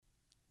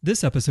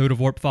This episode of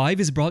Warp 5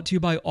 is brought to you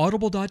by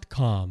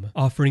Audible.com,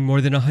 offering more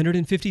than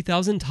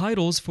 150,000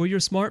 titles for your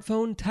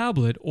smartphone,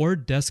 tablet, or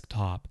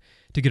desktop.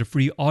 To get a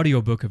free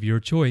audiobook of your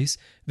choice,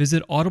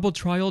 visit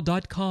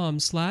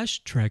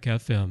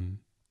audibletrial.com/trekfm.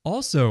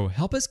 Also,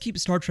 help us keep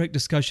Star Trek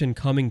discussion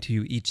coming to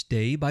you each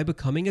day by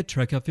becoming a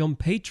Trek FM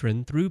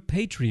patron through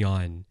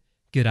Patreon.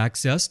 Get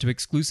access to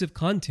exclusive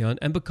content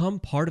and become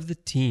part of the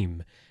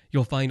team.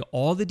 You'll find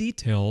all the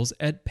details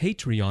at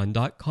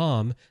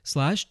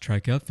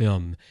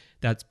patreon.com/trekfm.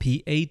 That's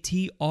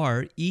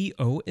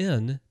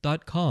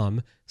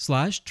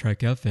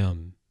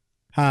patreon.com/trekfm.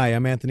 Hi,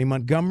 I'm Anthony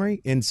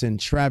Montgomery, Ensign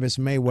Travis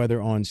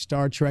Mayweather on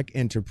Star Trek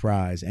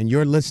Enterprise, and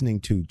you're listening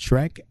to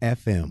Trek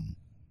FM.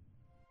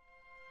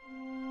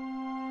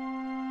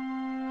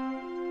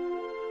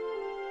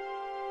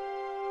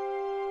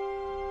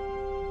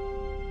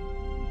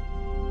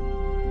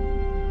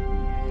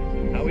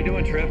 How we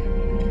doing, Trip?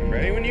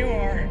 Ready when you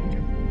are.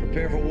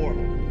 Prepare for warp.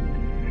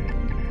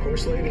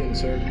 Course laid in,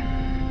 sir.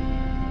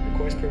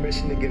 Request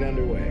permission to get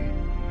underway.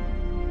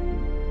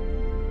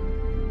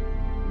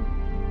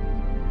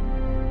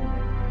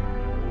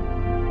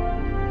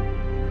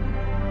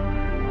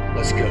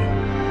 Let's go.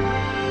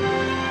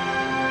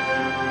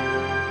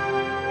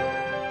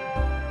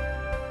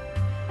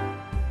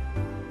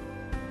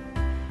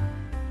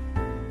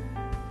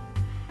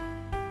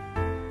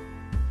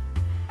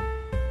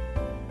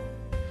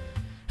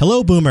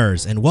 Hello,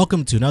 Boomers, and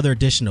welcome to another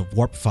edition of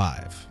Warp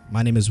 5.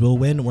 My name is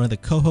Nguyen, one of the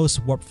co-hosts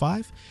of Warp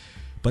 5,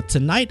 but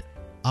tonight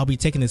I'll be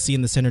taking the seat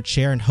in the center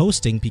chair and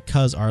hosting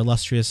because our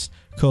illustrious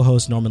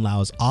co-host Norman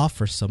Lau is off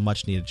for some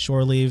much-needed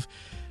shore leave.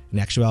 In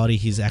actuality,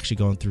 he's actually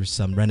going through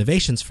some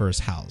renovations for his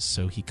house,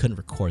 so he couldn't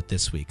record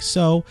this week.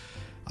 So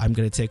I'm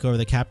going to take over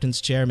the captain's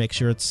chair, make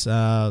sure it's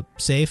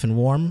safe and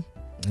warm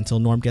until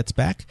Norm gets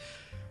back.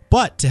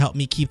 But to help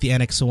me keep the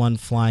NX-01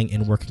 flying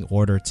in working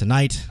order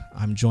tonight,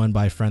 I'm joined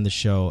by a friend of the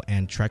show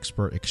and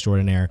Trekspert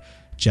extraordinaire,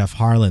 Jeff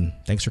Harlan.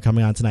 Thanks for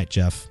coming on tonight,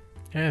 Jeff.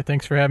 Yeah,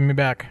 thanks for having me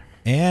back.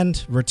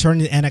 And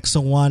returning to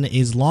NX-01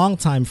 is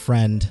longtime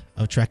friend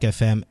of Trek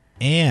FM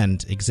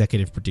and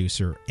executive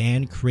producer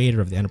and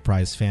creator of the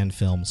Enterprise fan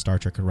film Star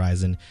Trek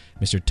Horizon,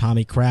 Mr.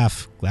 Tommy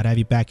Kraft. Glad to have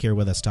you back here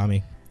with us,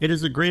 Tommy. It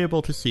is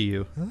agreeable to see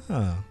you.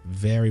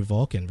 Very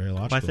Vulcan, very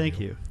logical. Why, thank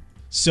you.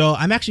 So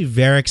I'm actually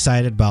very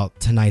excited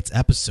about tonight's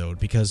episode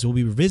because we'll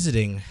be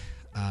revisiting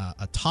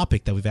a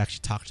topic that we've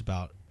actually talked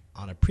about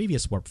on a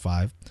previous Warp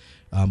 5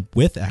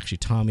 with actually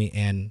Tommy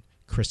and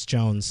Chris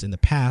Jones in the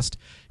past.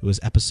 It was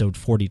episode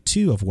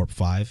 42 of Warp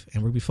 5,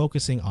 and we'll be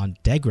focusing on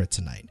Degra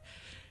tonight.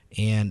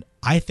 And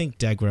I think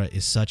Degra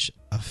is such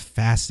a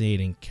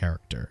fascinating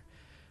character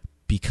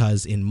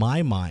because in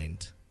my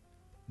mind,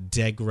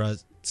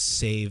 Degra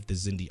saved the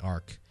Xindi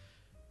arc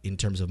in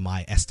terms of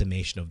my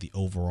estimation of the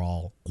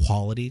overall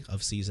quality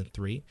of Season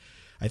 3.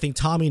 I think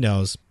Tommy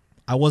knows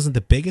I wasn't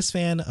the biggest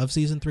fan of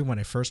Season 3 when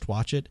I first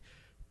watched it,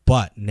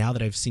 but now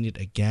that I've seen it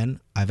again,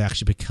 I've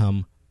actually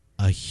become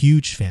a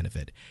huge fan of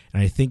it.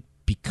 And I think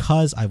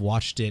because I've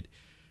watched it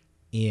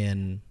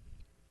in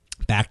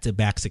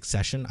back-to-back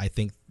succession, I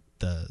think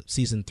the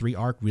Season 3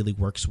 arc really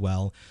works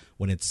well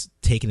when it's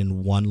taken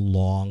in one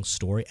long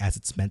story as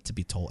it's meant to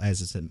be told,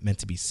 as it's meant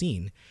to be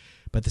seen.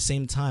 But at the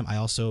same time, I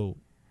also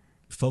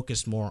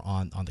focused more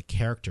on the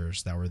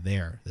characters that were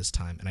there this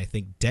time, and I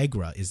think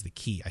Degra is the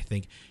key. I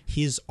think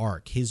his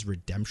arc, his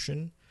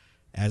redemption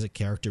as a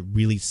character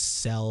really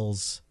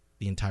sells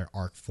the entire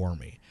arc for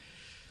me.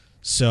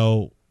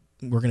 So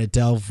we're going to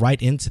delve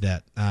right into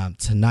that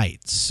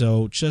tonight.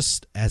 So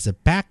just as a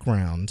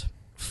background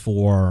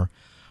for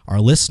our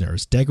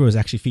listeners, Degra was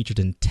actually featured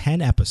in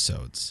 10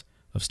 episodes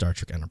of Star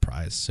Trek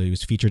Enterprise. So he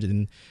was featured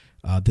in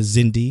the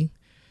Xindi,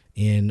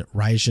 in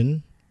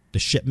Raijin, The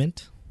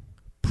Shipment,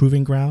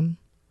 Proving Ground,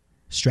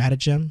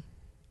 Stratagem,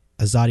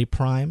 Azadi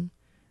Prime,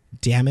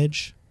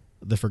 Damage,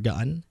 The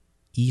Forgotten,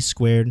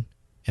 E-Squared,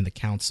 and The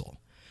Council.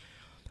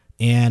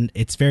 And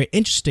it's very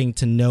interesting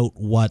to note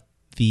what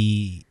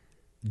the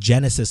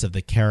genesis of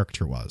the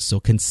character was. So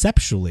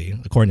conceptually,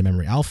 according to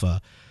Memory Alpha,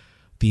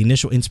 the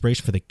initial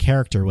inspiration for the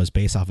character was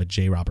based off of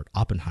J. Robert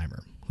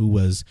Oppenheimer, who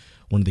was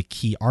one of the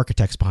key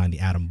architects behind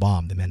the atom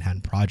bomb, the Manhattan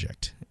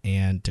Project.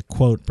 And to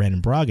quote Brannon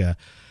Braga,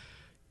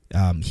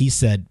 he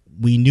said,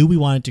 "We knew we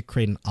wanted to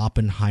create an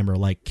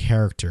Oppenheimer-like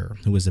character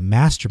who was a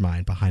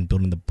mastermind behind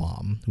building the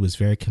bomb, who was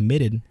very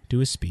committed to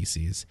his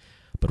species,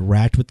 but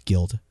racked with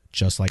guilt,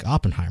 just like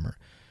Oppenheimer.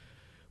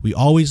 We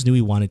always knew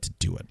we wanted to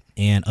do it."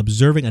 And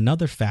observing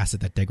another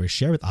facet that Degra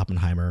shared with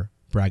Oppenheimer,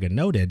 Braga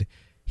noted,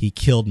 he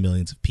killed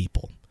millions of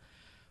people.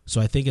 So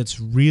I think it's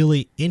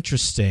really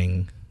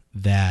interesting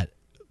that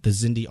the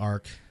Xindi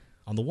arc,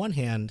 on the one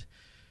hand,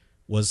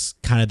 was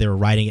kind of they were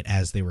writing it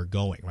as they were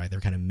going, right?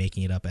 They're kind of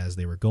making it up as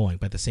they were going.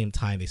 But at the same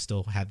time, they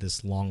still had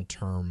this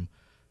long-term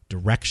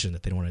direction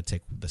that they don't want to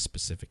take with the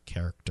specific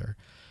character.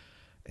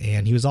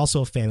 And he was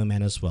also a family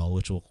man as well,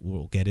 which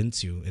we'll get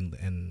into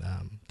in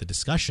the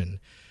discussion.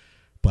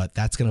 But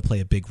that's going to play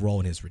a big role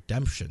in his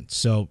redemption.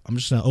 So I'm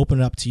just going to open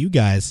it up to you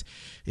guys.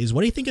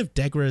 What do you think of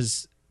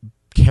Degra's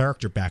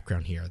character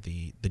background here,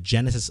 the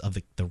genesis of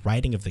the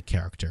writing of the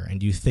character, and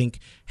do you think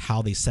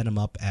how they set him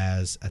up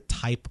as a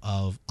type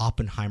of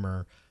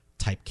Oppenheimer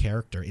type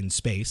character in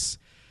space,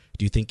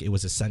 do you think it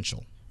was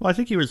essential? Well, I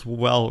think he was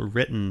well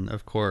written,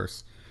 of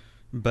course,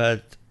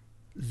 but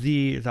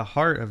the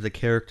heart of the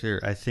character,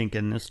 I think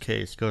in this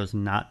case, goes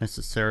not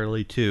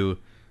necessarily to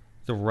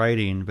the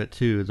writing, but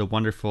to the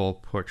wonderful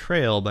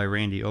portrayal by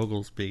Randy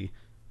Oglesby,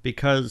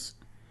 because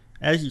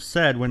as you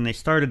said, when they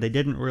started, they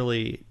didn't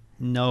really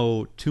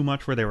know too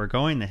much where they were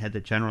going. They had the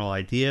general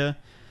idea,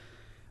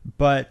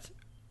 but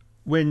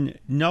when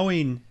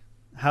knowing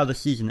how the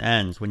season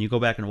ends, when you go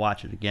back and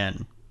watch it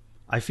again,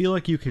 I feel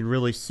like you can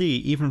really see,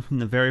 even from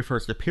the very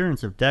first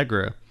appearance of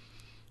Degra,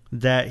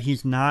 that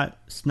he's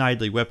not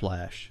Snidely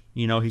Whiplash.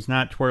 You know, he's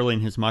not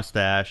twirling his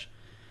mustache.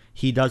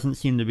 He doesn't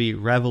seem to be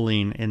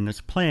reveling in this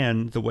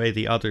plan the way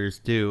the others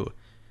do.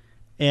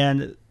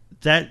 And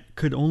that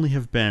could only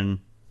have been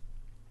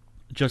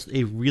just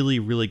a really,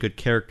 really good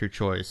character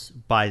choice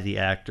by the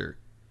actor.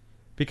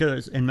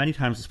 Because, and many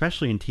times,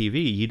 especially in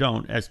TV, you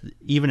don't,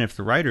 even if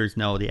the writers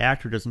know, the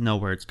actor doesn't know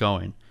where it's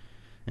going.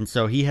 And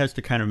so he has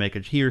to kind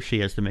of he or she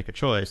has to make a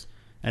choice.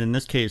 And in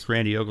this case,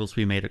 Randy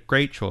Oglesby made a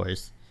great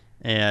choice.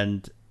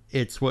 And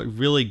it's what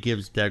really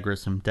gives Degra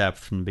some depth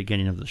from the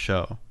beginning of the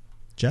show.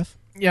 Jeff?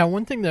 Yeah,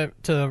 one thing that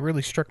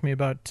really struck me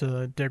about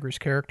Degra's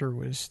character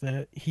was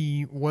that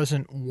he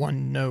wasn't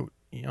one note.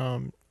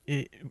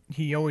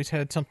 He always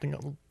had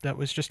something that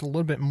was just a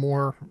little bit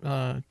more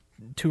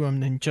to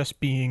him than just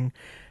being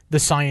the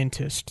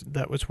scientist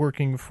that was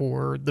working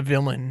for the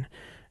villain.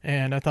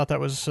 And I thought that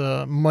was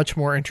much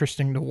more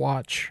interesting to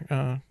watch,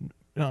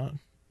 the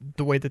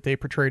way that they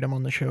portrayed him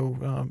on the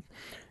show.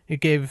 It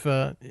gave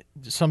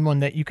someone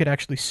that you could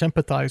actually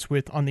sympathize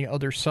with on the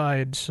other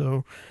side.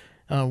 So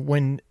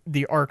when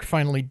the arc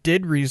finally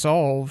did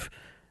resolve,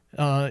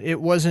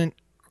 it wasn't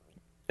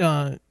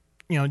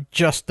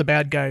just the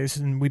bad guys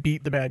and we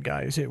beat the bad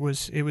guys. It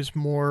was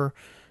more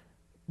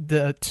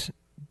that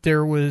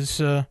there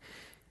was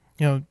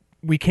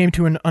we came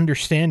to an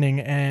understanding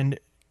and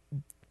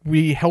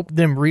we helped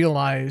them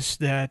realize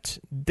that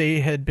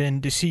they had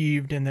been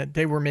deceived and that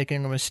they were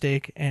making a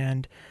mistake,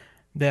 and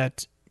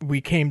that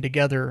we came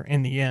together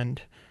in the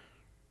end.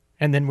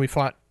 And then we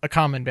fought a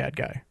common bad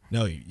guy.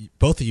 No,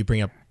 both of you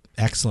bring up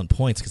excellent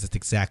points, because that's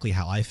exactly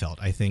how I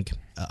felt. I think,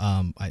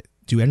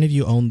 do any of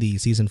you own the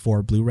season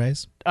 4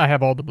 Blu-rays? I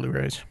have all the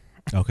Blu-rays.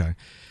 Okay.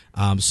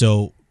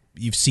 So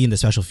you've seen the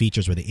special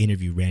features where they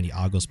interview Randy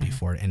Oglesby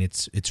for it, and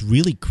it's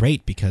really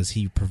great because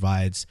he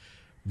provides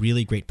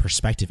really great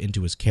perspective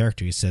into his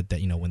character. He said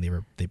that,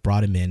 when they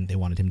brought him in, they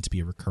wanted him to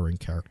be a recurring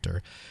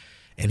character,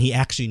 and he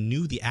actually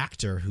knew the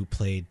actor who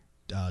played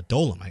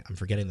Dolan. I'm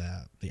forgetting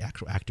the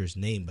actual actor's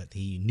name, but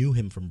he knew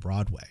him from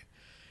Broadway,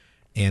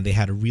 and they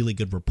had a really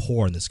good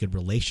rapport and this good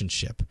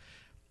relationship.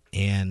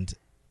 And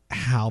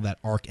how that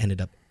arc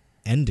ended up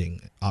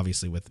ending,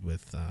 obviously with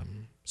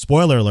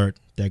spoiler alert,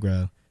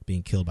 Degra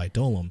being killed by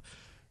Dolan,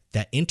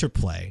 that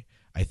interplay,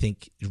 I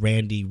think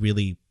Randy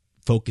really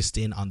focused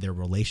in on their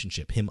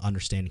relationship, him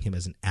understanding him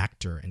as an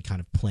actor and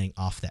kind of playing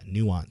off that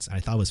nuance. And I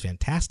thought it was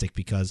fantastic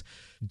because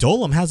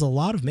Dolan has a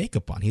lot of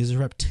makeup on. He's a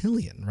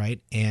reptilian,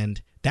 right?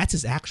 And that's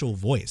his actual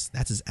voice.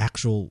 That's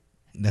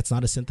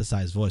not a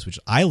synthesized voice, which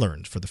I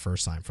learned for the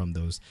first time from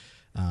those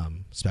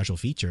special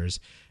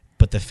features.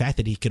 But the fact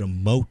that he could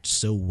emote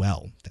so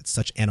well, that's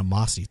such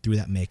animosity through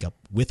that makeup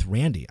with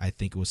Randy, I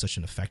think it was such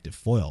an effective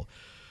foil.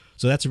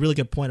 So that's a really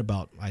good point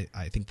about,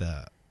 I think,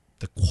 the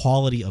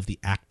quality of the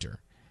actor,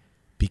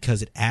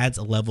 because it adds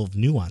a level of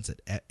nuance.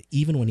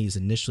 Even when he's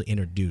initially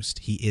introduced,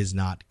 he is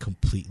not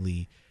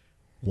completely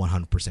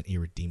 100%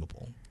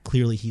 irredeemable.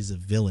 Clearly, he's a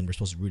villain. We're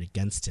supposed to root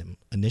against him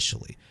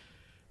initially.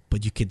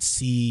 But you could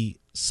see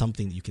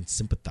something that you can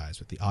sympathize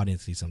with. The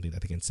audience sees something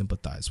that they can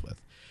sympathize with.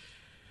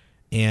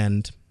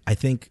 And I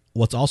think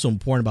what's also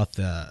important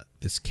about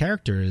this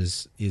character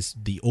is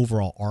the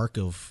overall arc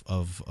of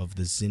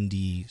the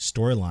Xindi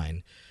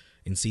storyline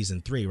in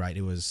season 3, right?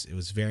 It was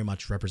very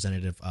much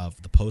representative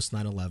of the post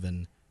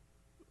 9/11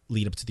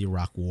 lead up to the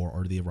Iraq War,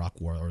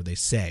 or they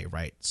say,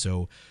 right?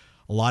 So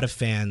a lot of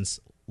fans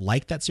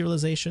like that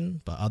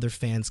serialization, but other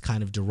fans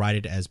kind of deride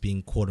it as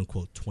being quote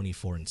unquote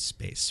 24 in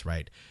space,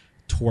 right?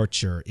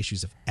 Torture,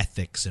 issues of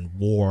ethics and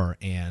war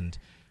and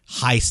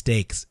high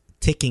stakes,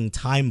 ticking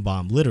time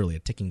bomb, literally a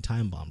ticking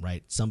time bomb,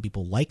 right? Some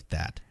people liked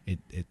that.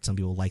 Some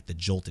people liked the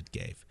jolt it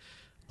gave.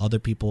 Other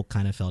people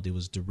kind of felt it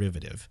was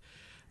derivative.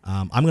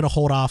 I'm going to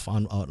hold off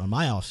on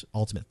my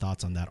ultimate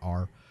thoughts on that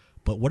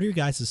but what are your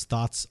guys'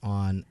 thoughts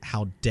on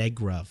how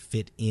Degra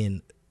fit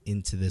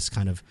into this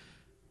kind of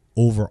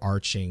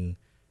overarching,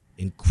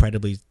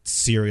 incredibly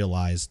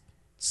serialized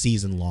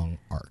season-long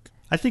arc?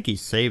 I think he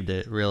saved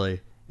it,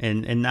 really,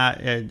 and not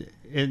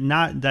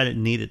that it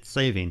needed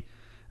saving,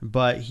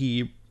 but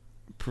he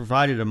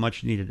provided a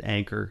much-needed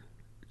anchor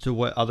to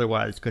what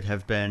otherwise could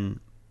have been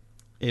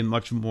a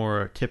much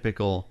more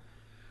typical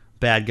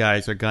bad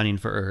guys are gunning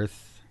for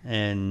Earth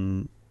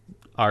and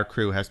our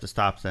crew has to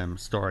stop them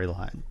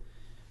storyline.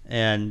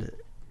 And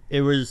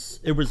it was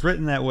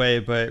written that way,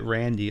 but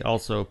Randy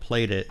also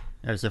played it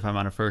as if I'm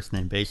on a first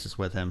name basis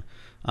with him.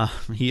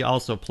 He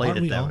also played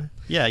Aren't it that we way.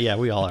 all? Yeah,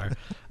 we all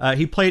are.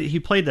 He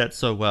played that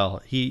so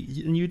well.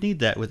 And you need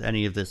that with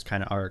any of this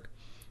kind of arc.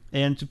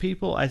 And to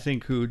people, I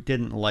think, who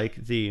didn't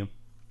like the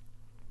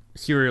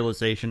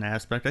serialization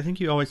aspect, I think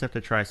you always have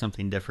to try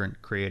something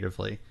different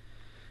creatively.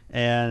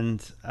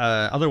 And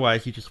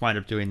otherwise, you just wind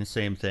up doing the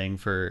same thing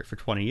for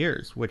 20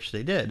 years, which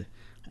they did.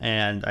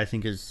 And I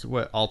think is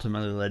what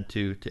ultimately led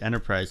to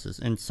Enterprise's,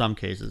 in some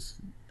cases,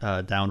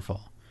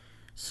 downfall.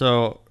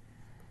 So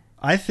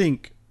I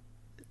think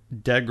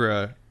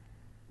Degra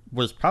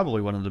was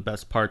probably one of the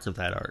best parts of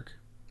that arc.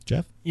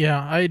 Jeff?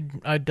 Yeah,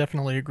 I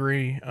definitely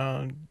agree.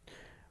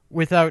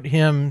 Without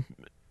him,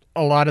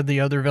 a lot of the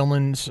other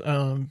villains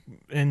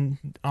and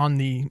on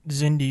the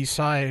Xindi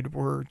side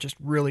were just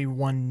really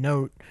one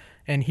note,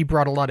 and he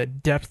brought a lot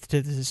of depth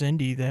to the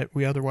Xindi that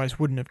we otherwise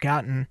wouldn't have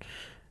gotten.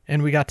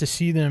 And we got to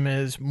see them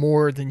as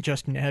more than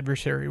just an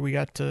adversary. We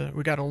got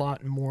a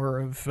lot more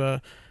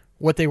of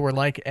what they were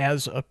like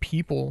as a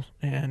people,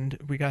 and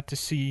we got to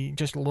see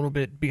just a little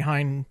bit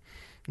behind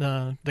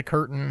the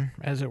curtain,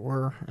 as it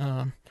were,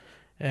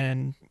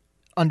 and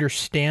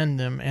understand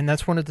them. And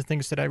that's one of the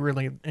things that I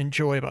really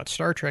enjoy about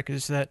Star Trek,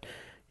 is that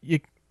you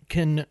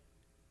can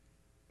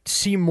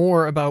see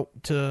more about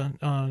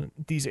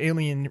these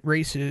alien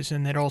races,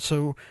 and that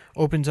also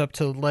opens up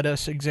to let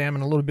us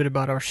examine a little bit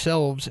about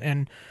ourselves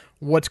and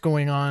what's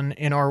going on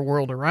in our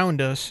world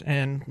around us.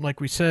 And like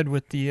we said,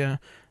 with the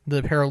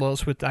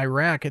parallels with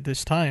Iraq at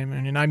this time,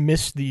 and I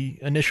missed the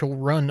initial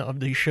run of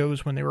these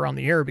shows when they were on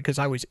the air because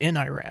I was in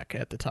Iraq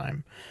at the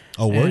time.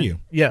 Oh, were you?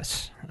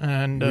 Yes.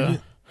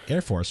 And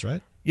Air Force,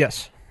 right?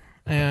 yes.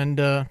 And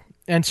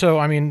so,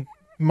 I mean,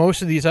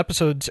 most of these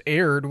episodes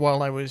aired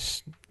while I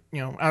was,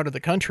 out of the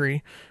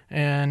country.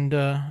 And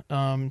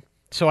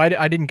so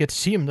I didn't get to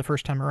see them the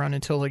first time around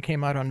until they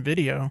came out on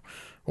video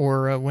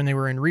or when they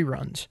were in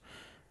reruns.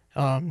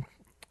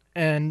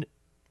 And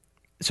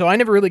so I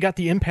never really got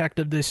the impact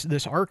of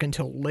this arc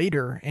until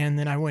later, and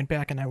then I went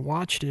back and I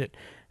watched it,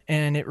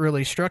 and it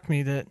really struck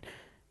me that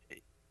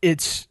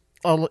it's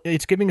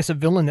giving us a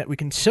villain that we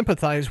can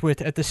sympathize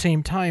with at the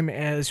same time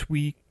as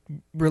we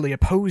really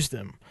oppose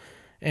them.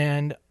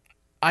 And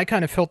I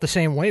kind of felt the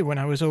same way when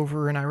I was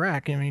over in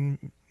Iraq. I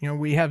mean,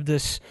 we have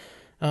this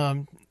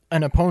an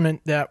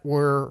opponent that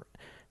we're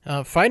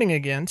fighting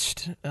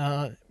against,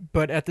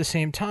 but at the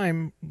same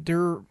time,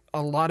 they're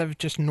a lot of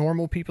just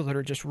normal people that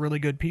are just really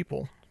good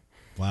people.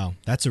 Wow,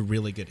 that's a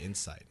really good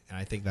insight. And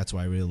I think that's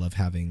why I really love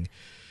having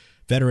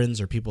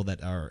veterans or people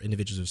that are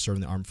individuals who serve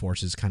in the armed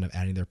forces kind of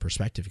adding their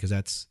perspective, because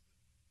that's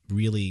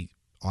really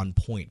on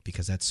point,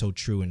 because that's so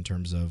true in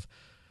terms of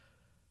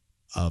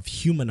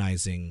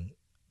humanizing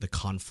the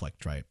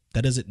conflict, right?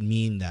 That doesn't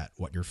mean that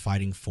what you're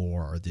fighting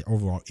for or the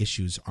overall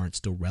issues aren't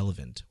still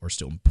relevant or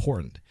still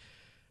important,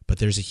 but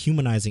there's a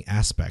humanizing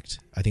aspect.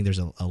 I think there's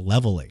a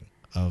leveling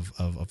of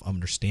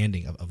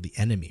understanding of the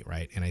enemy,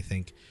 right? And I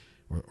think,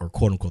 or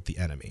quote unquote the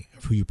enemy,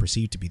 of who you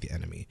perceive to be the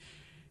enemy.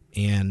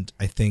 And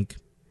I think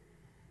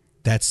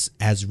that's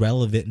as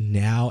relevant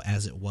now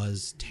as it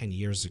was 10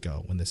 years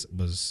ago when this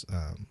was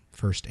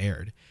first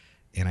aired.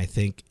 And I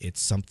think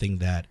it's something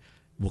that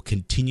will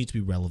continue to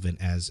be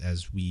relevant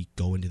as we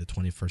go into the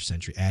 21st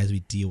century, as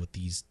we deal with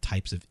these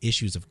types of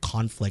issues of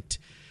conflict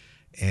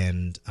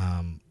and,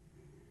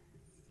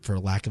 for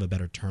lack of a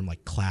better term,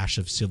 like clash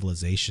of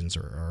civilizations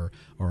or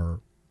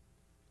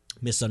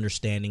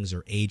misunderstandings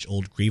or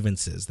age-old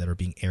grievances that are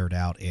being aired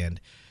out.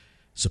 And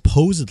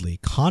supposedly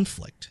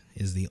conflict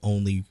is the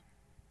only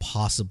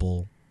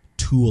possible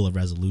tool of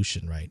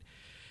resolution, right?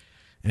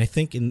 And I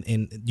think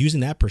in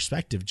using that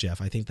perspective, Jeff,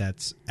 I think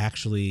that's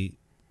actually,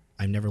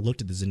 I've never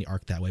looked at the Xindi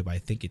arc that way, but I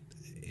think it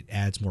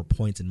adds more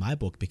points in my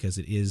book, because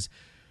it is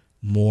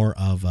more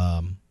of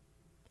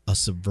a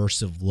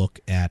subversive look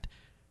at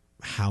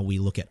how we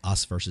look at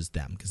us versus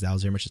them, because that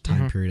was very much a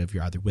time period of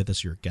you're either with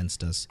us or you're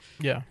against us.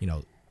 Yeah.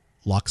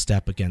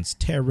 Lockstep against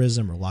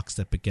terrorism or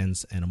lockstep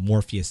against an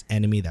amorphous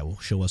enemy that will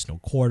show us no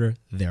quarter.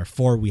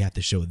 Therefore, we have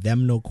to show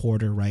them no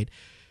quarter, right?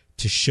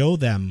 To show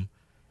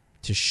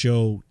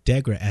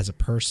Degra as a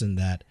person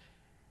that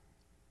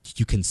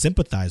you can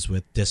sympathize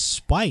with,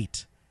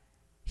 despite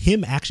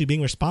him actually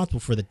being responsible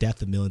for the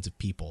death of millions of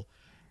people,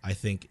 I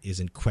think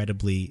is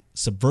incredibly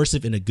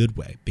subversive in a good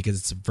way, because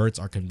it subverts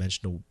our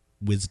conventional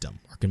wisdom,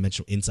 our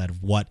conventional insight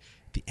of what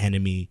the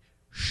enemy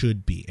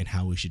should be and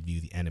how we should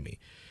view the enemy.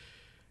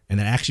 And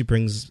that actually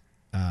brings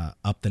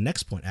up the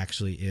next point,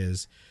 actually,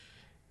 is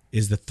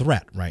the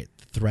threat, right?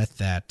 The threat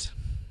that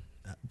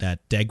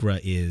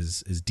Degra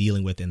is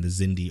dealing with and the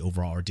Xindi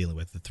overall are dealing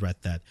with. The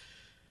threat that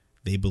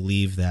they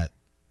believe that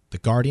the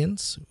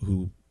Guardians,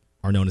 who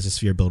are known as the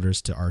Sphere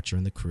Builders to Archer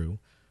and the crew,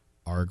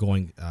 are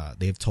going,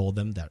 they've told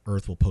them that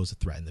Earth will pose a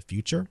threat in the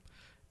future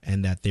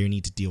and that they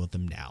need to deal with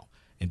them now.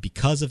 And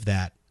because of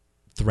that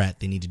threat,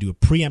 they need to do a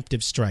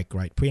preemptive strike,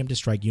 right? Preemptive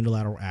strike,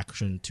 unilateral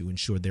action to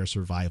ensure their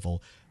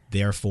survival.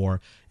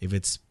 Therefore, if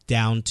it's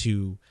down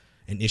to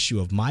an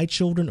issue of my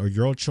children or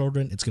your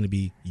children, it's going to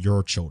be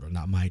your children,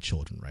 not my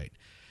children, right?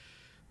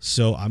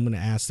 So I'm going to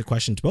ask the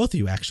question to both of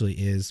you, actually,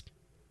 is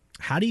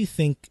how do you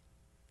think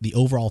the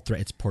overall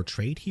threat it's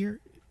portrayed here?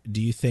 Do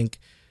you think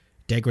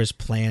Degra's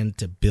plan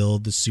to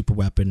build the super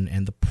weapon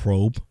and the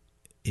probe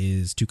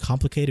is too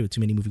complicated with too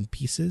many moving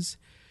pieces?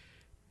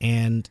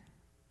 And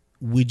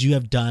would you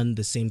have done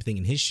the same thing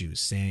in his shoes,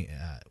 saying,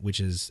 which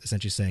is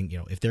essentially saying,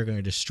 if they're going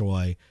to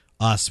destroy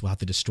us, we'll have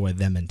to destroy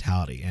them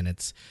mentality? And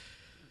it's,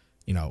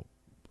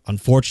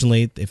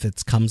 unfortunately, if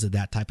it comes to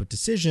that type of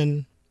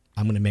decision,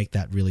 I'm going to make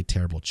that really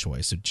terrible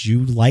choice. So do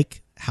you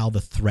like how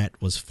the threat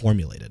was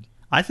formulated?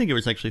 I think it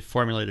was actually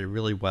formulated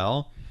really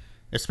well,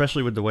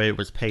 especially with the way it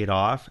was paid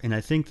off. And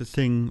I think the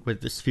thing with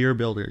the sphere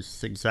builders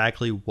is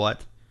exactly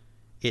what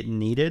it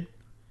needed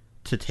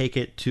to take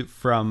it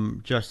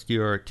from just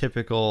your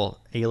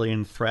typical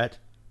alien threat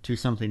to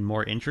something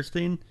more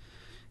interesting.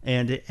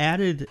 And it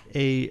added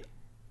a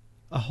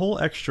whole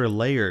extra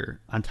layer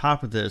on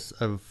top of this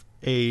of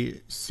a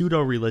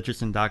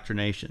pseudo-religious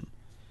indoctrination.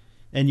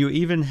 And you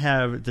even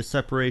have the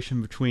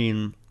separation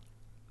between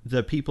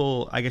the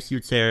people, I guess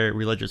you'd say, are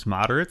religious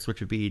moderates,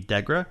 which would be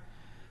Degra,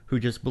 who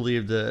just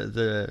believe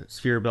the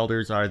sphere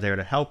builders are there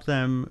to help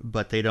them,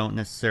 but they don't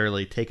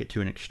necessarily take it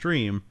to an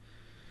extreme.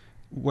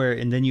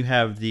 And then you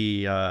have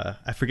the,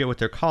 I forget what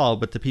they're called,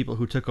 but the people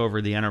who took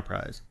over the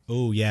Enterprise.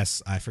 Oh,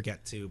 yes, I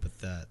forget too, but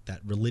that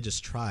religious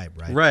tribe,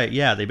 right? Right,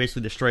 yeah, they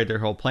basically destroyed their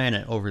whole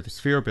planet over the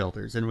sphere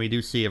builders. And we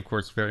do see, of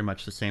course, very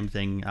much the same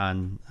thing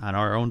on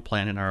our own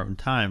planet in our own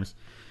times.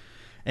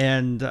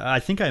 And I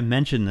think I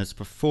mentioned this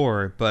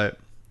before, but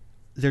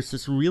there's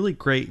this really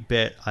great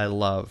bit I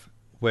love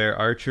where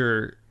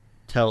Archer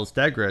tells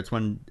Degra, it's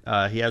when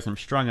he has him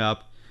strung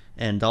up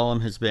and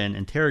Dahlem has been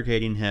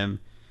interrogating him,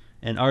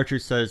 and Archer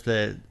says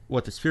that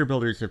what the sphere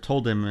builders have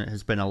told him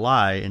has been a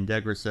lie, and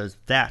Degra says,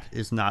 that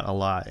is not a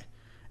lie.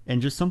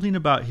 And just something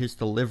about his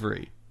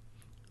delivery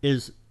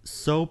is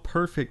so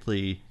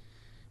perfectly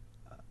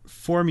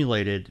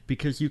formulated,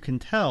 because you can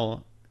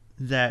tell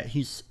that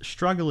he's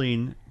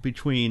struggling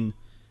between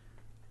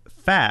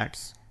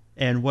facts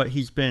and what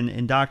he's been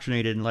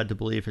indoctrinated and led to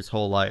believe his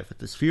whole life. That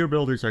the sphere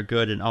builders are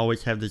good and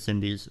always have the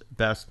Xindi's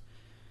best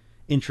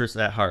interests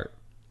at heart.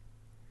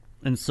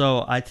 And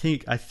so I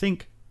think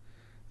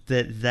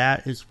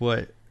that is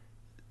what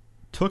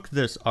took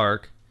this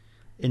arc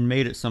and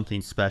made it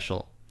something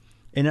special.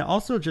 And it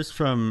also, just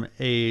from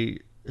a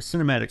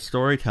cinematic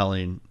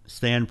storytelling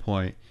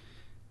standpoint,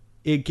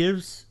 it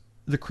gives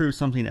the crew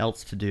something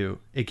else to do.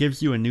 It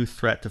gives you a new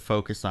threat to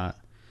focus on.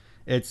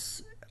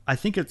 I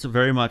think it's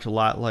very much a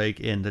lot like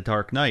in The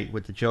Dark Knight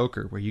with the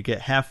Joker, where you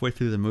get halfway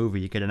through the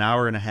movie, you get an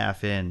hour and a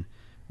half in,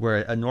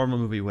 where a normal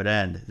movie would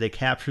end. They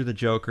capture the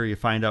Joker, you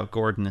find out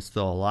Gordon is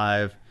still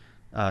alive.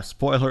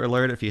 Spoiler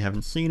alert if you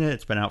haven't seen it,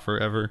 it's been out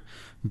forever.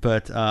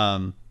 But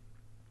and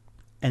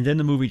then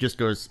the movie just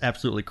goes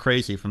absolutely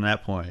crazy from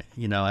that point.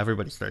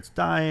 Everybody starts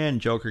dying,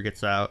 Joker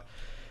gets out.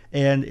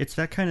 And it's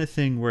that kind of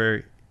thing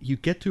where you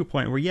get to a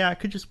point where, yeah, it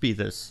could just be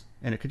this,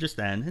 and it could just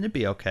end, and it'd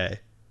be okay.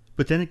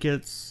 But then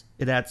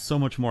it adds so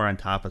much more on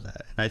top of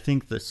that. And I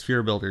think the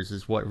Sphere Builders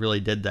is what really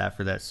did that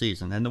for that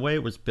season. And the way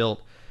it was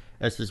built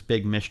as this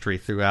big mystery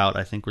throughout,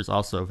 I think, was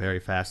also very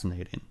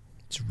fascinating.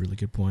 It's a really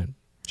good point.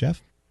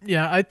 Jeff?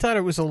 Yeah, I thought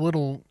it was a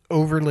little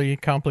overly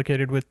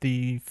complicated with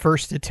the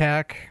first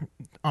attack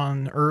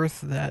on Earth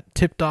that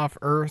tipped off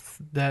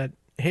Earth that,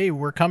 hey,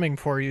 we're coming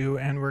for you,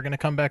 and we're going to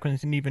come back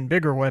with an even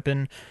bigger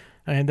weapon.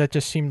 And that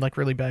just seemed like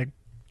really bad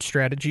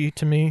strategy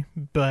to me.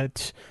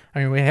 But,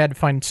 we had to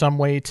find some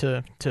way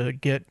to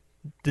get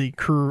the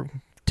crew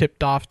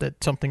tipped off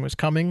that something was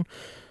coming.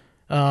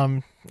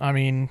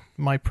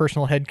 My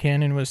personal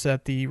headcanon was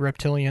that the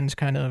reptilians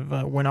kind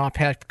of went off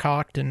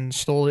half-cocked and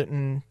stole it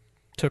and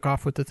took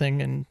off with the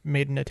thing and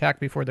made an attack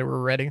before they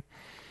were ready.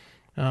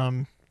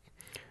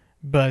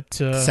 But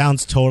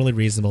sounds totally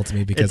reasonable to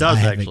me, because it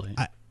does,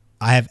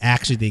 I have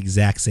actually the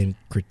exact same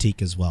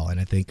critique as well. And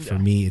I think for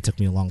me, it took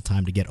me a long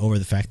time to get over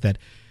the fact that,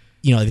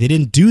 if they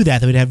didn't do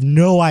that, they would have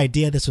no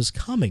idea this was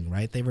coming,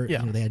 right? They were,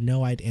 they had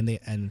no idea,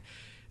 and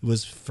it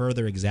was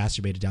further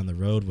exacerbated down the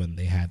road when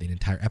they had an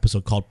entire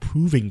episode called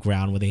Proving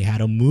Ground, where they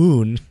had a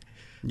moon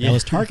that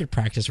was target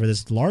practice for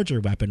this larger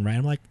weapon, right?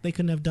 I'm like, they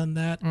couldn't have done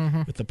that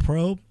with the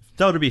probe.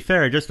 Though, to be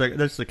fair, just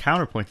the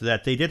counterpoint to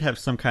that, they did have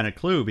some kind of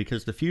clue,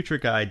 because the future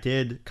guy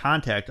did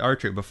contact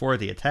Archer before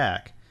the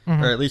attack,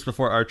 or at least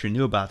before Archer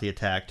knew about the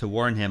attack, to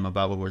warn him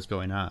about what was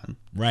going on.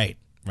 Right.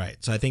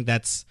 So I think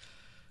that's...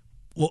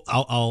 Well,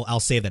 I'll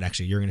save that,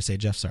 actually. You're going to say,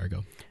 Jeff, sorry,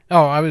 go.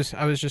 Oh, I was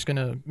just going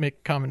to make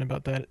a comment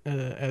about that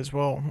as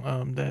well,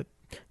 that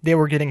they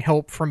were getting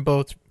help from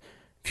both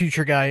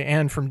Future Guy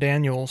and from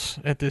Daniels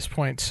at this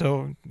point.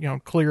 So,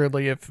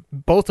 clearly if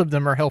both of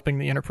them are helping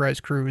the Enterprise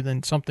crew,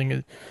 then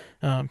something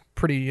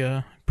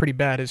pretty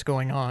bad is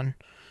going on.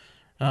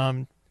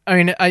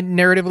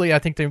 Narratively, I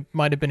think they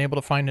might have been able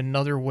to find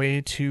another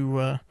way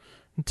to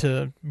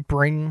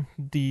bring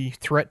the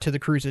threat to the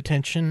crew's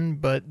attention,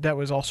 but that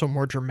was also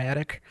more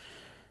dramatic.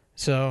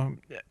 So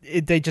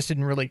they just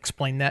didn't really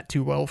explain that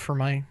too well for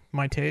my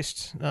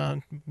taste,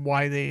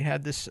 why they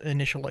had this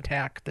initial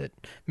attack that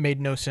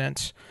made no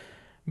sense.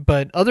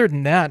 But other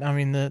than that,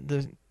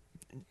 the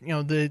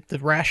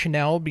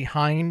rationale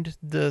behind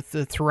the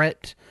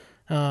threat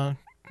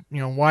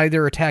why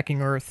they're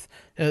attacking Earth,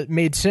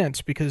 made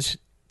sense because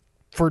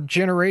for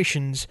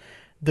generations,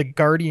 the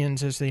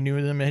Guardians, as they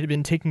knew them, had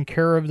been taking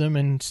care of them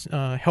and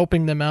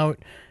helping them out.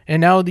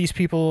 And now these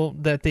people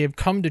that they have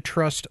come to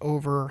trust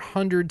over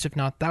hundreds, if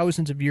not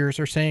thousands of years,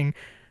 are saying,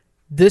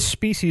 this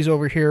species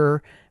over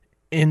here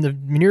in the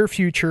near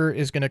future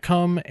is going to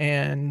come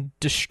and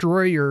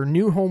destroy your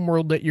new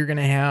homeworld that you're going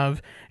to have,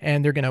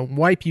 and they're going to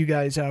wipe you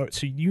guys out,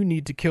 so you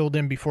need to kill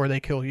them before they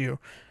kill you.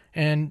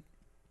 And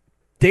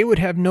they would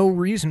have no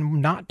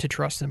reason not to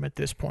trust them at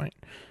this point.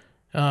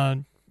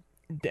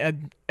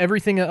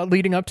 Everything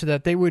leading up to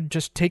that, they would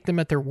just take them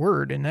at their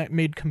word, and that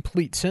made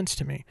complete sense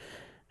to me.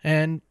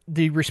 And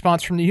the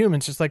response from the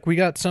humans is like, we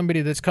got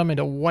somebody that's coming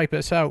to wipe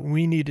us out.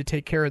 We need to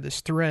take care of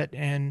this threat,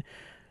 and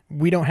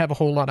we don't have a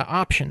whole lot of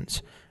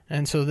options.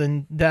 And so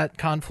then that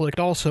conflict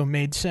also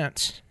made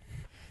sense.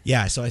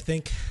 Yeah, so I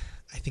think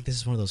this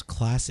is one of those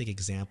classic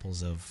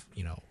examples of,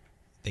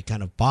 they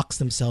kind of boxed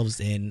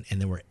themselves in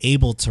and they were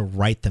able to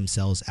write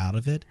themselves out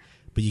of it.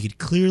 But you could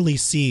clearly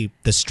see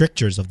the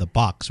strictures of the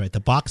box, right?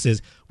 The box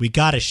is, we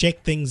got to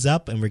shake things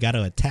up and we got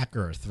to attack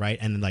Earth, right?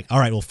 And then all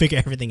right, we'll figure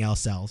everything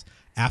else out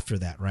after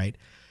that, right?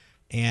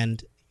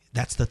 And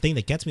that's the thing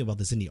that gets me about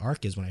the Xindi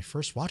arc is when I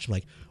first watched, I'm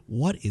like,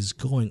 what is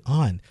going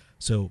on?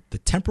 So the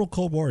temporal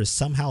Cold War is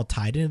somehow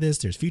tied into this.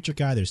 There's Future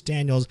Guy, there's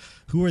Daniels.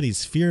 Who are these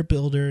sphere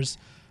builders?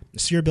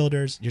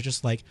 You're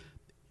just like,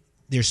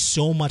 there's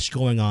so much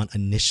going on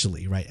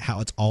initially, right? How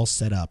it's all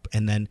set up.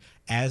 And then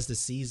as the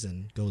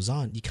season goes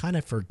on, you kind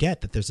of forget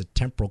that there's a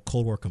temporal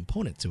Cold War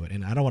component to it.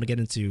 And I don't want to get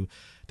into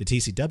the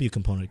TCW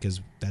component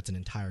because that's an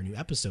entire new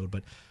episode,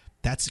 but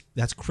that's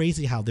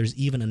crazy how there's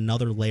even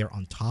another layer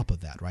on top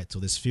of that, right? So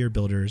the sphere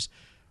builders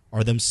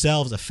are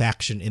themselves a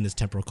faction in this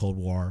temporal Cold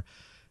War.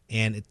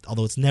 And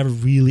although it's never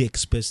really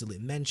explicitly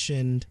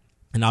mentioned,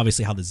 and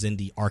obviously how the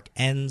Xindi arc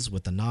ends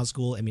with the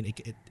Nazgul, I mean,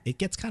 it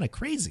gets kind of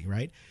crazy,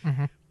 right?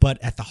 Mm-hmm. But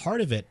at the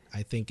heart of it,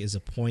 I think, is a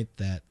point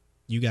that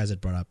you guys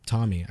had brought up,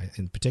 Tommy,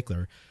 in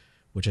particular,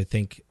 which I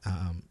think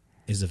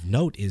is of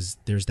note, is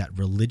there's that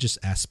religious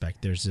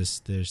aspect. There's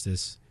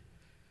this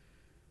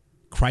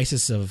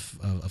crisis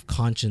of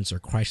conscience or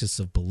crisis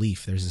of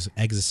belief. There's this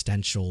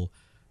existential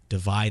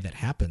divide that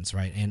happens,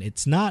 right? And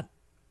it's not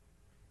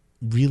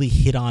really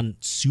hit on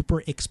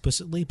super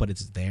explicitly, but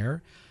it's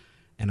there.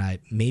 And I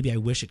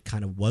wish it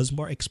kind of was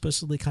more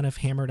explicitly kind of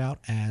hammered out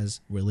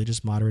as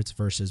religious moderates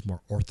versus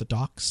more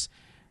orthodox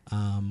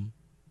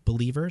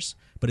believers.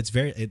 But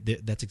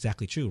that's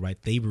exactly true,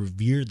 right? They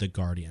revered the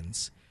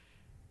Guardians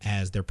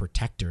as their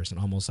protectors and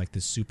almost like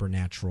this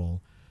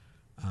supernatural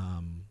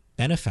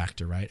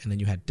benefactor, right? And then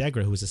you had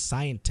Degra, who was a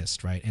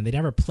scientist, right? And they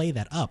never play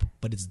that up,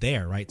 but it's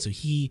there, right? So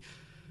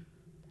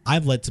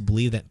I've led to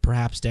believe that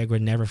perhaps Degra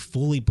never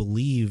fully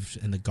believed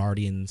in the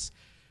Guardians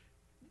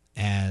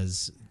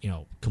as,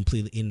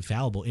 completely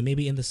infallible. And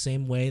maybe in the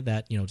same way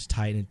that, to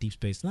tie it in Deep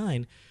Space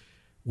Nine,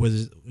 were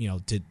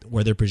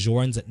there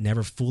Bajorans that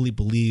never fully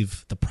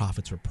believed the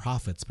prophets were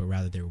prophets, but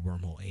rather they were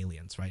wormhole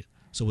aliens, right?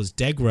 So was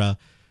Degra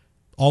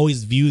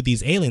always viewed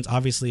these aliens,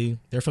 obviously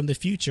they're from the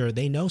future,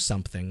 they know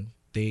something,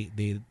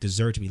 they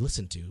deserve to be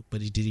listened to,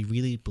 but did he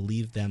really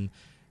believe them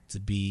to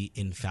be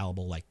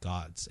infallible like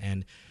gods?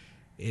 And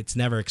it's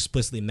never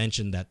explicitly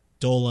mentioned that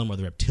Dolam or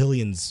the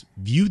reptilians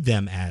viewed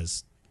them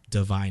as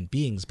divine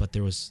beings, but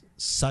there was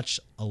such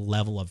a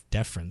level of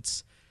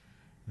deference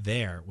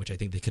there, which I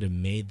think they could have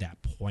made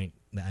that point,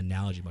 that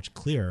analogy, much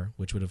clearer,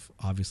 which would have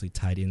obviously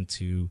tied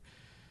into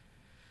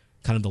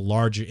kind of the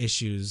larger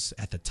issues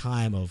at the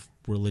time of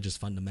religious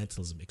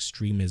fundamentalism,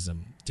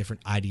 extremism,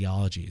 different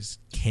ideologies.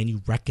 Can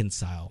you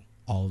reconcile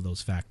all of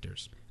those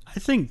factors? I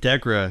think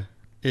Degra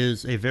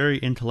is a very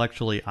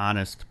intellectually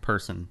honest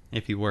person,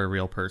 if he were a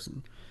real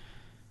person.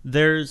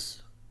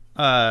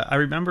 I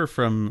remember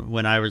from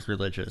when I was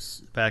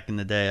religious back in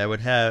the day, I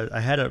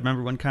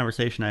remember one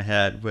conversation I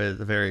had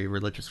with a very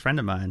religious friend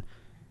of mine,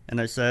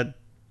 and I said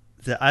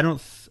that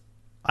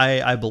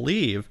I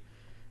believe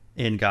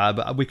in God,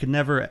 but we could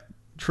never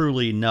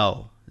truly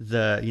know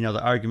the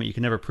argument. You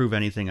can never prove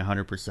anything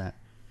 100%.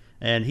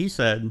 And he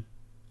said,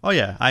 "Oh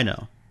yeah, I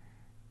know,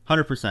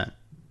 100%.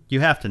 You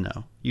have to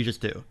know. You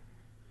just do."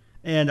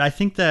 And I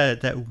think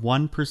that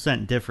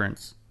 1%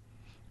 difference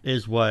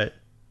is what,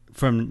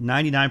 from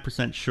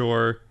 99%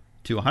 sure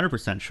to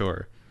 100%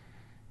 sure,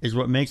 is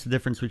what makes the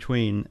difference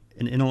between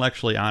an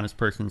intellectually honest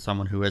person and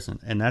someone who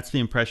isn't. And that's the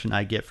impression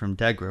I get from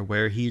Degra,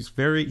 where he's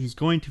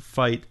going to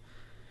fight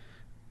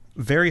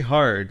very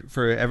hard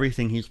for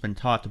everything he's been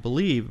taught to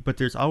believe, but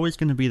there's always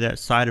going to be that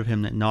side of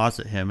him that gnaws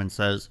at him and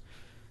says,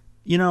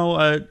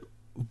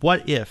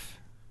 what if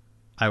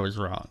I was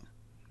wrong?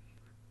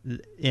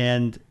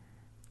 And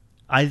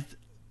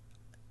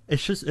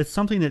it's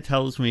something that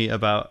tells me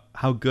about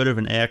how good of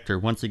an actor,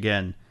 once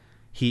again,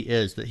 he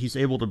is, that he's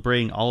able to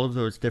bring all of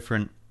those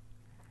different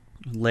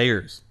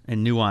layers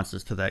and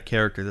nuances to that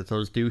character, that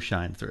those do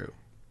shine through.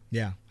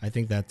 Yeah, I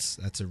think that's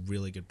a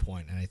really good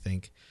point. And I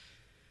think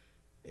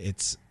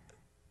it's,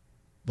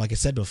 like I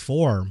said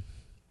before,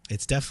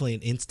 it's definitely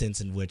an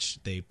instance in which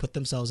they put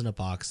themselves in a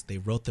box, they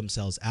wrote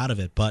themselves out of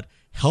it, but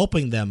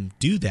helping them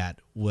do that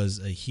was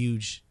a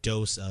huge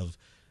dose of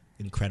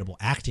incredible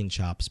acting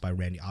chops by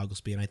Randy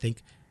Oglesby, and I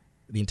think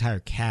the entire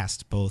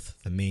cast, both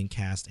the main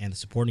cast and the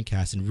supporting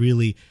cast, and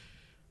really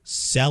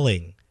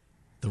selling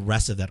the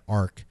rest of that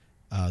arc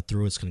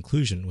through its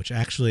conclusion, which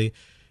actually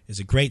is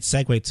a great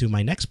segue to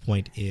my next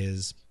point,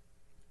 is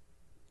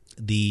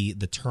the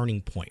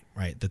turning point,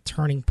 right? The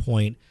turning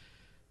point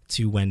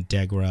to when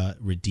Degra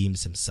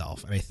redeems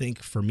himself. And I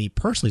think, for me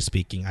personally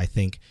speaking, I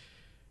think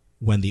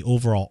when the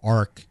overall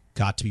arc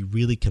got to be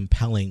really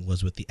compelling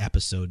was with the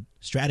episode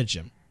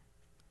Stratagem.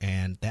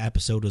 And the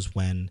episode was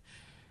when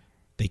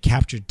they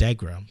captured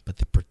Degra, but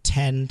they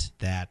pretend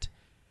that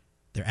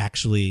they're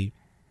actually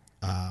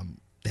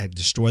they had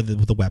destroyed it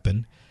with a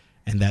weapon,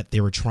 and that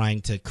they were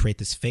trying to create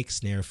this fake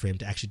snare for him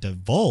to actually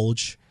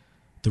divulge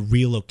the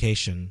real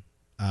location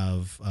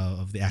of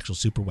the actual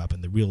super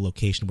weapon, the real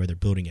location where they're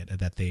building it, and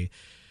that they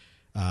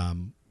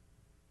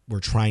were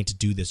trying to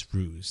do this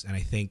ruse. And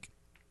I think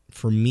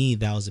for me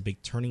that was a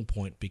big turning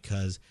point,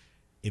 because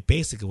it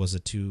basically was a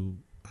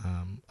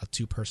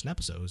two-person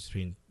episode. It was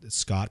between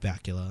Scott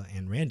Bakula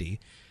and Randy,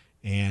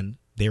 and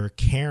they were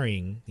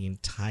carrying the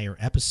entire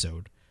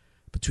episode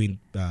between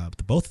the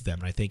both of them.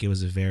 And I think it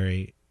was a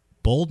very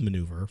bold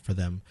maneuver for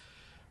them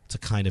to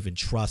kind of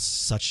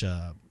entrust such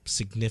a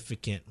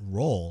significant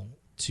role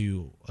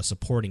to a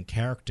supporting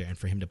character, and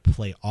for him to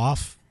play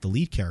off the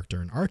lead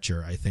character in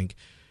Archer, I think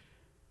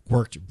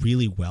worked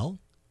really well.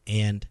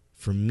 And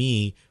for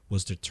me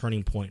was the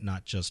turning point,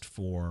 not just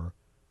for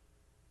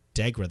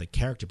Degra, the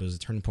character, but it was a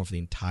turning point for the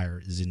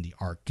entire Xindi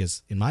arc.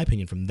 Because in my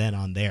opinion, from then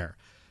on there,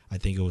 I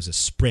think it was a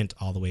sprint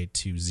all the way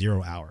to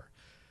 0 hour,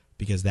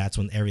 because that's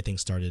when everything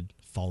started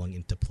falling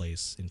into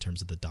place in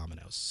terms of the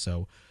dominoes.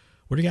 So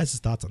what are you guys'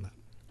 thoughts on that?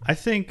 I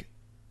think,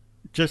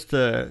 just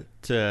to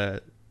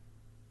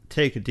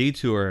take a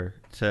detour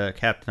to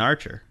Captain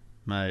Archer,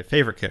 my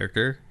favorite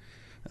character,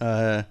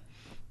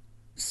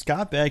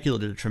 Scott Bakula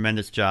did a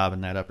tremendous job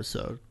in that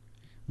episode,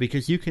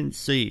 because you can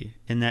see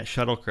in that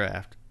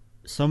shuttlecraft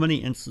so many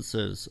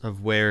instances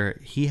of where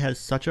he has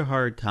such a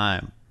hard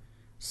time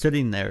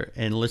sitting there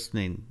and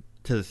listening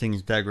to the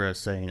things Degra is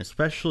saying,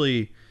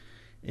 especially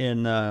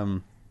in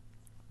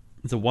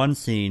the one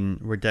scene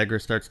where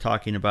Degra starts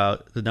talking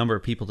about the number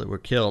of people that were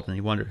killed, and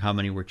he wondered how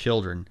many were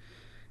children.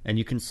 And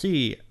you can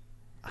see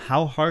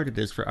how hard it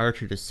is for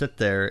Archer to sit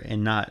there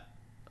and not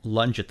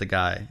lunge at the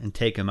guy and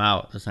take him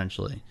out,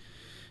 essentially.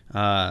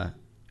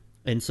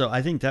 And so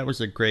I think that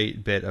was a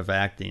great bit of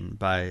acting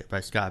by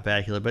Scott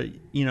Bakula. But,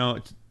 you know,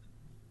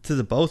 to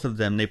the both of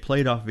them, they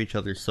played off of each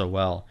other so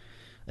well.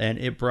 And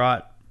it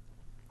brought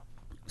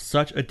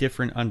such a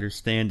different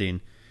understanding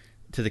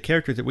to the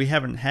character that we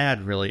haven't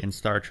had really in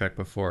Star Trek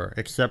before,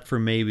 except for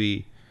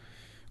maybe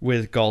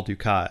with Gul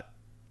Dukat.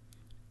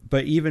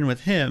 But even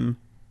with him,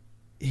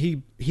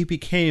 he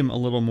became a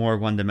little more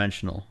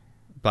one-dimensional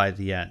by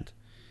the end.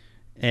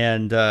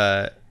 And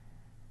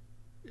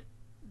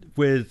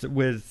with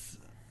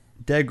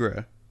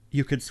Degra,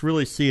 you could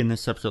really see in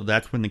this episode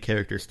that's when the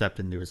character stepped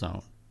into his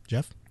own.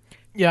 Jeff?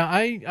 Yeah,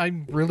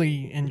 I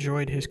really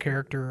enjoyed his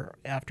character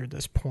after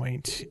this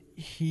point.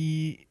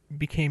 He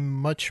became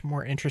much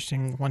more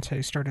interesting once I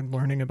started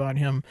learning about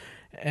him,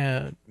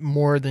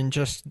 more than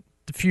just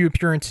the few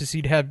appearances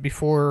he'd had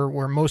before,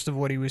 where most of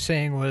what he was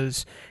saying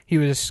was he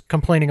was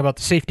complaining about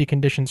the safety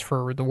conditions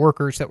for the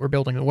workers that were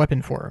building the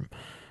weapon for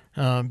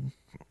him.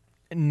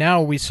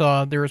 Now we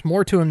saw there was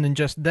more to him than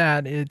just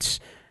that.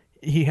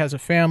 He has a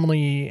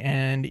family,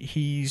 and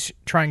he's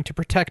trying to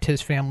protect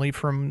his family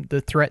from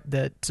the threat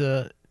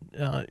that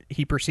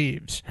he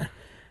perceives.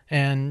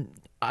 And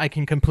I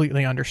can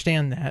completely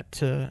understand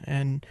that,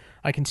 and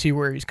I can see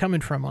where he's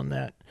coming from on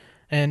that.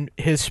 And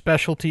his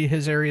specialty,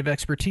 his area of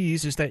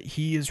expertise, is that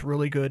he is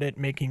really good at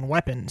making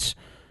weapons.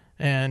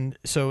 And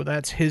so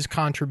that's his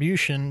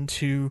contribution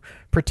to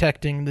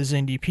protecting the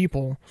Xindi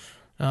people.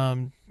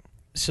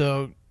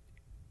 So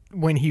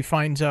when he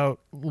finds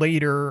out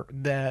later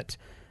that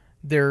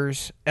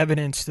there's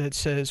evidence that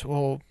says,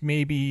 well,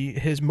 maybe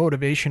his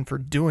motivation for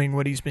doing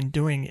what he's been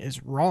doing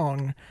is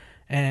wrong,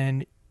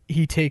 and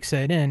he takes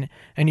that in,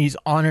 and he's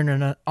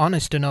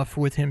honest enough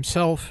with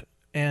himself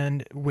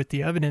and with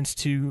the evidence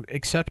to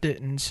accept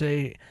it and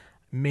say,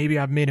 maybe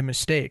I've made a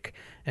mistake,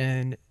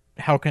 and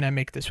how can I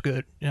make this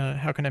good?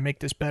 How can I make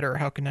this better?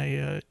 How can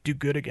I do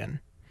good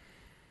again?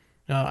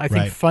 I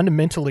think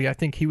fundamentally, I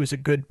think he was a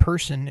good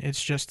person.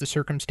 It's just the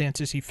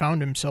circumstances he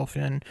found himself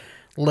in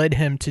led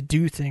him to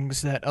do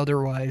things that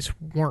otherwise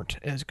weren't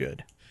as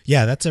good.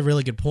 Yeah, that's a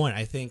really good point.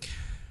 I think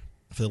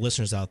for the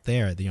listeners out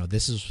there,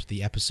 this is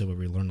the episode where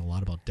we learned a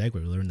lot about Degra.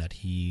 We learned that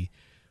he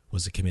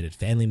was a committed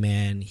family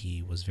man.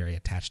 He was very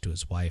attached to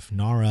his wife,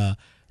 Nara.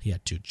 He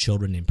had 2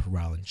 children named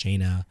Paral and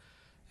Jaina.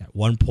 At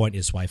one point,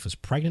 his wife was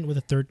pregnant with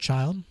a 3rd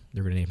child.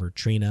 They were going to name her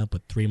Trina,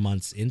 but 3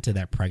 months into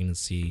that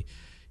pregnancy,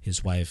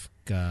 his wife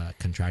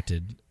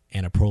contracted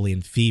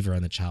Antipolian fever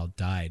and the child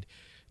died.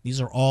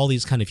 These are all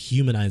these kind of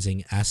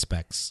humanizing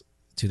aspects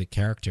to the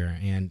character.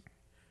 And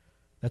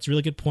That's a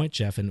really good point,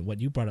 Jeff. And what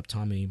you brought up,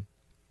 Tommy,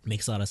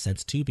 makes a lot of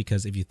sense too,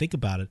 because if you think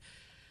about it,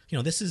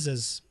 this is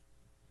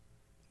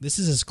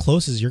as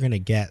close as you're going to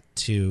get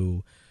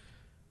to,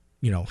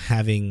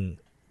 having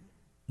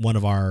one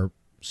of our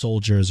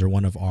soldiers or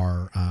one of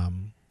our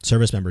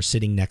service members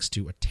sitting next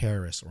to a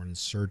terrorist or an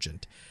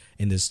insurgent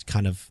in this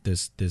kind of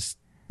this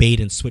bait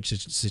and switch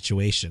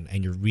situation,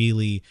 and you're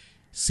really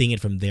seeing it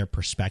from their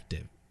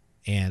perspective.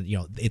 And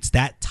it's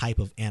that type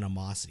of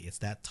animosity, it's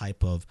that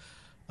type of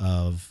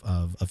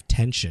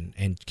tension.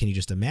 And can you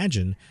just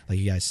imagine, like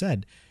you guys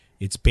said,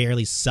 it's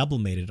barely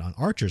sublimated on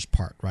Archer's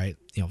part, right?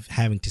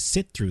 Having to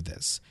sit through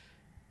this,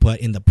 but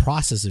in the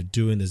process of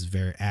doing this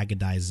very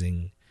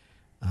agonizing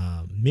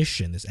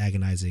mission, this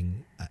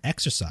agonizing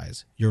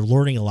exercise, you're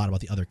learning a lot about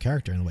the other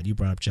character. And what you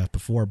brought up, Jeff,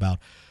 before about,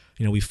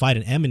 we fight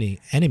an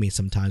enemy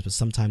sometimes, but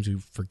sometimes we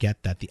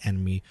forget that the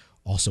enemy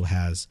also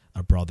has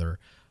a brother,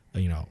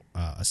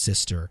 a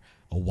sister,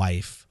 a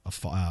wife,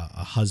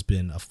 a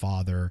husband, a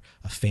father,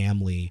 a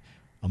family,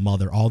 a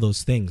mother, all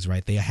those things,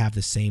 right? They have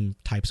the same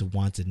types of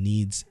wants and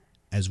needs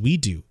as we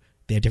do.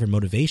 They have different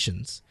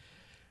motivations,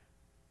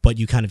 but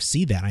you kind of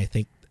see that.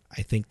 And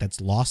I think that's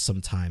lost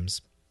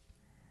sometimes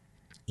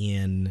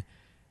in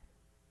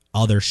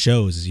other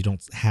shows, is you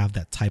don't have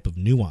that type of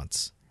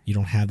nuance. You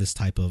don't have this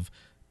type of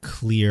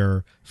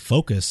clear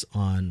focus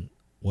on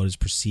what is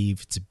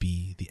perceived to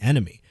be the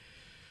enemy.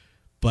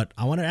 But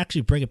I want to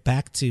actually bring it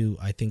back to,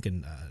 I think,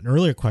 an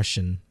earlier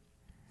question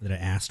that I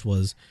asked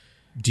was,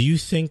 do you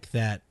think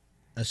that,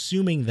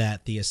 assuming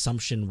that the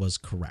assumption was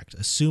correct,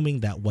 assuming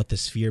that what the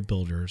sphere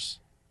builders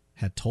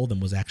had told them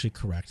was actually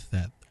correct,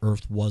 that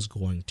Earth was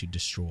going to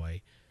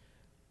destroy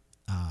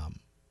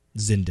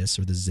Xindis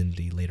or the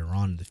Xindi later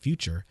on in the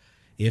future,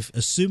 if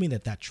assuming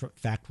that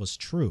fact was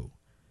true,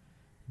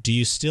 do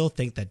you still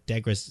think that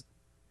Degra's,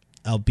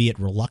 albeit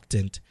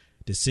reluctant,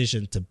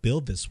 decision to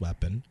build this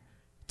weapon,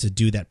 to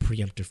do that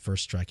preemptive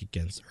first strike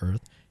against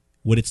Earth,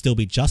 would it still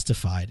be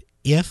justified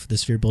if the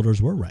sphere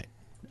builders were right?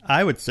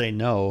 I would say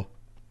no.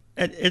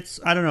 It's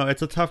I don't know.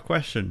 It's a tough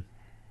question,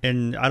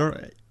 and I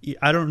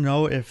don't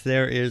know if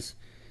there is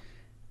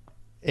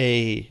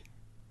a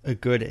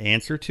good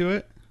answer to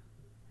it,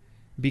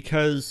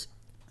 because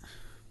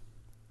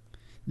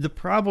the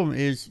problem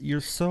is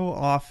you're so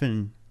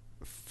often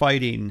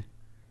fighting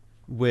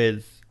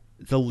with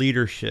the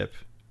leadership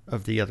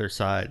of the other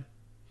side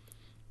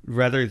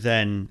rather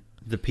than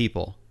the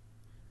people.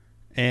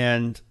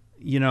 And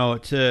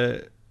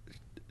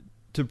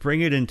to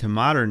bring it into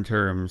modern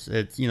terms,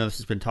 it's this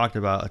has been talked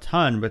about a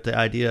ton, but the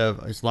idea of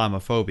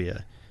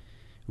Islamophobia,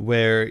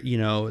 where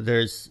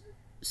there's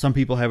some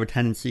people have a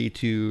tendency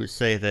to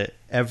say that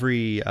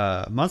every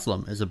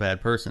Muslim is a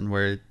bad person,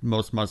 where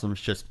most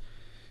Muslims just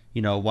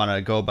want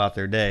to go about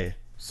their day.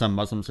 Some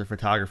Muslims are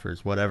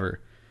photographers,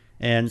 whatever.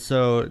 And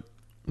so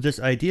this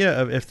idea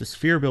of, if the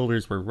sphere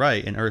builders were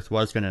right and Earth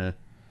was going to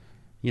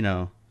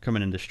come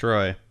in and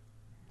destroy,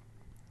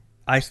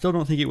 I still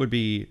don't think it would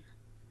be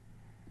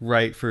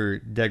right for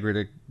Degra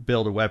to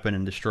build a weapon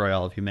and destroy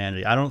all of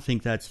humanity. I don't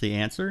think that's the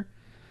answer.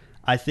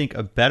 I think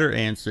a better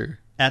answer,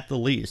 at the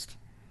least,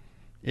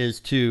 is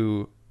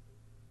to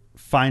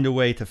find a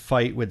way to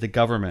fight with the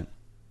government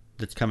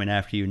that's coming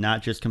after you,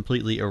 not just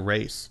completely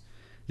erase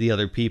the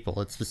other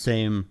people. It's the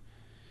same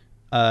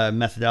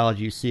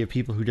methodology you see of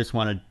people who just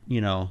want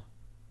to,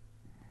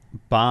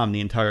 bomb the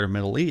entire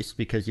Middle East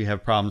because you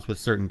have problems with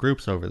certain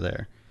groups over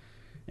there.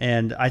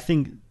 And I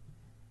think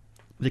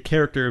the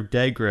character of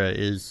Degra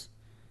is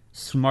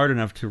smart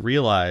enough to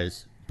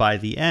realize by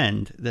the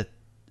end that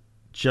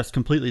just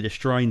completely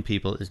destroying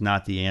people is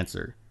not the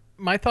answer.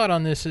 My thought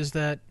on this is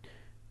that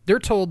they're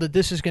told that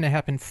this is going to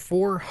happen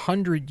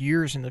 400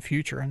 years in the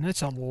future, and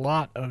that's a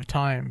lot of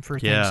time for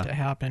things to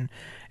happen.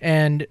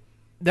 And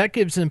that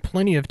gives them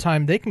plenty of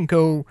time. They can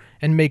go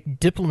and make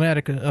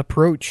diplomatic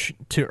approach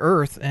to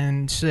Earth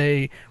and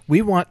say,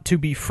 we want to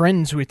be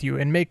friends with you,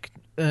 and make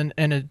an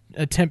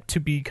attempt to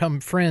become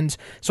friends.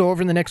 So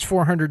over the next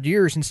 400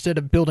 years, instead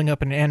of building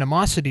up an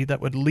animosity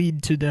that would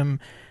lead to them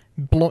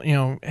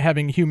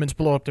having humans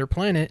blow up their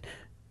planet,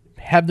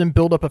 have them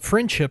build up a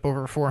friendship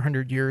over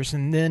 400 years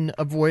and then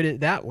avoid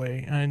it that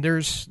way. And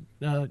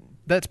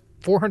that's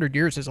 400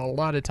 years is a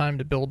lot of time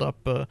to build up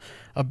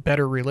a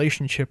better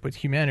relationship with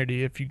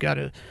humanity if you got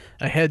a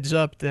heads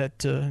up that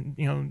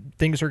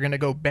things are going to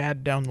go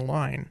bad down the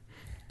line.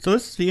 So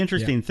this is the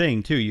interesting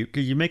thing too.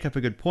 You make up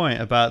a good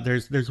point about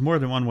there's more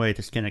than one way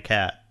to skin a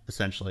cat.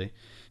 Essentially,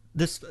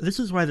 this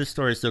is why this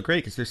story is so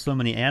great, because there's so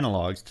many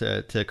analogs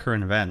to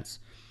current events,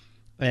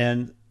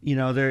 and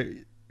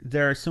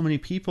there are so many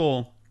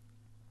people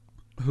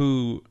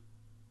who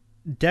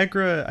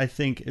Degra, I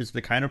think, is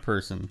the kind of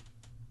person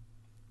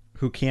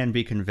who can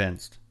be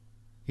convinced.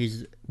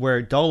 He's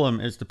where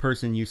Dolam is the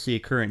person you see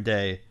current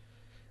day,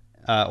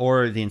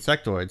 or the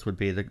insectoids would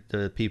be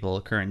the people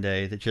current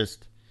day that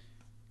just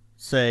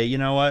say, you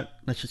know what,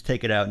 let's just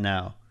take it out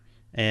now.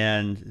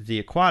 And the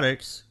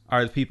aquatics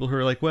are the people who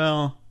are like,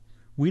 well,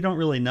 we don't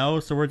really know,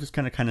 so we're just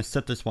going to kind of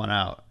set this one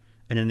out.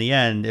 And in the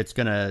end, that's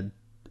going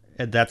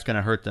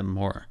to hurt them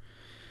more.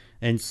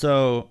 And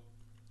so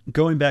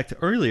going back to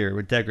earlier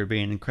with Degra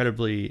being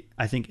incredibly,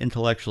 I think,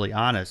 intellectually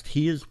honest,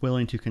 he is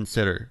willing to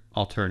consider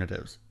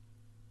alternatives.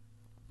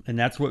 And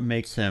that's what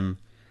makes him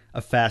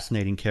a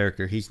fascinating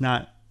character. He's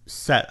not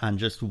set on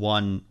just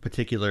one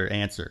particular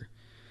answer.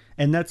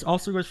 And that's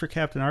also goes for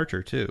Captain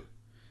Archer, too.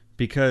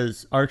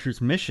 Because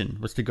Archer's mission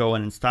was to go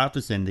in and stop the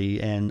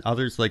Xindi, and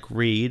others like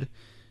Reed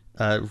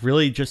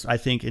really just, I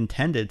think,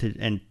 intended to,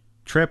 and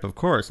Trip, of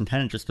course,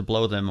 intended just to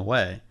blow them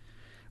away.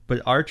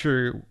 But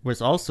Archer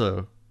was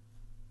also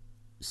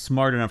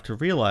smart enough to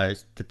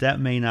realize that that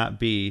may not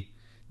be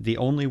the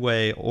only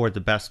way or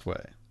the best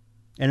way.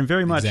 And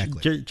very much,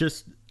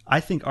 just I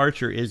think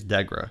Archer is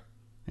Degra,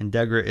 and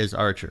Degra is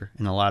Archer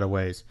in a lot of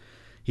ways.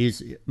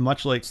 He's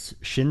much like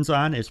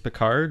Shinzon is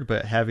Picard,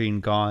 but having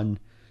gone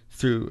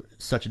through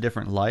such a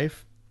different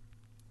life.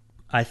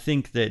 I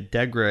think that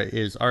Degra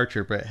is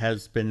Archer, but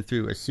has been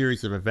through a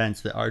series of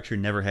events that Archer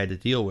never had to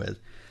deal with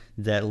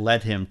that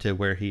led him to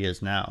where he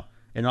is now.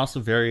 And also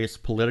various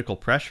political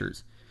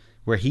pressures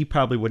where he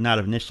probably would not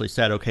have initially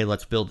said, okay,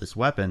 let's build this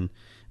weapon,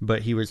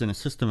 but he was in a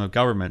system of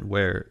government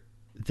where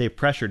they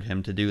pressured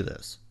him to do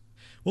this.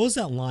 What was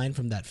that line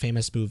from that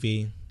famous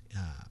movie,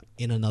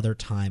 In Another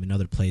Time,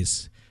 Another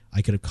Place,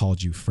 I Could Have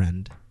Called You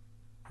Friend?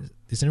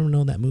 Does anyone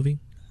know that movie?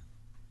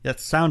 That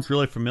sounds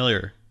really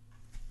familiar.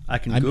 I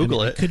can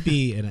Google it. It could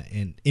be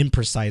an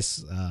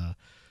imprecise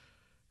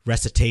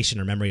recitation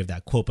or memory of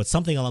that quote, but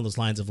something along those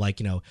lines of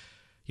like,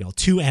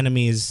 two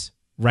enemies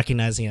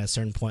recognizing at a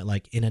certain point,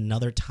 like in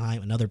another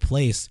time, another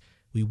place,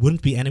 we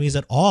wouldn't be enemies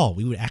at all.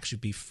 We would actually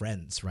be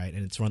friends, right?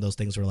 And it's one of those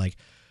things where like,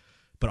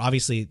 but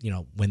obviously,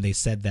 when they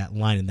said that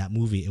line in that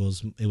movie,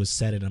 it was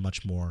said in a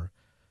much more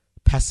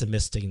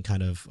pessimistic and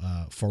kind of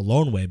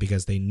forlorn way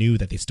because they knew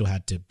that they still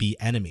had to be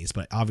enemies.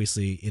 But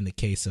obviously, in the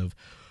case of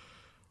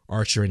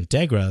Archer and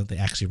Degra, they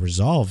actually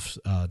resolved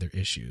their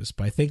issues.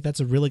 But I think that's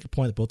a really good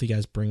point that both of you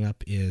guys bring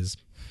up is,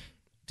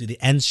 do the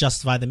ends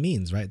justify the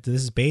means, right?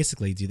 This is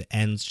basically, do the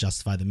ends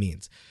justify the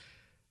means?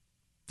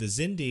 The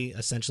Xindi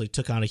essentially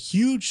took on a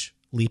huge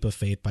leap of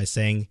faith by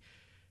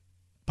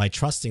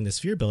trusting the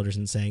sphere builders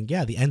and saying,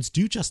 yeah, the ends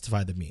do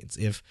justify the means.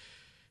 If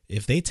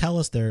they tell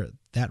us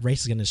that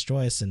race is going to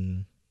destroy us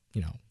in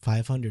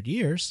 500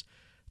 years,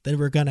 then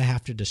we're going to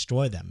have to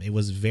destroy them. It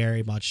was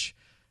very much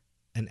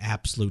an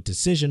absolute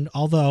decision,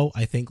 although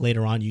I think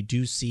later on you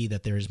do see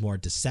that there is more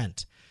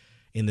dissent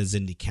in the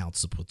Xindi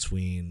Council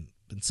between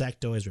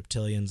insectoids,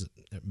 reptilians,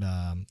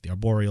 the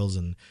arboreals,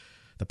 and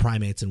the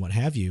primates and what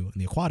have you, and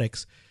the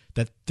aquatics,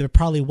 that there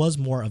probably was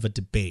more of a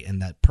debate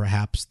and that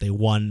perhaps they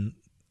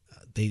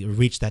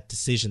reached that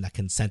decision, that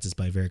consensus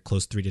by a very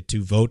close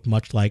 3-2 vote,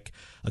 much like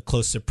a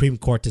close Supreme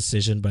Court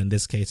decision, but in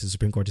this case the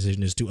Supreme Court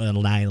decision is to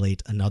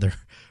annihilate another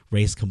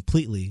race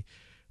completely.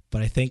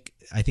 But I think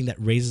that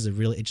raises a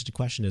really interesting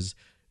question is,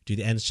 do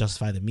the ends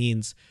justify the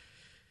means?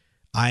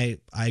 I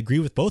agree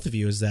with both of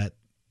you is that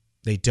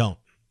they don't.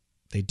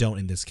 They don't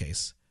in this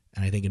case.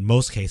 And I think in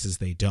most cases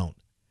they don't.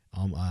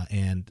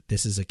 And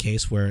this is a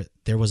case where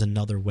there was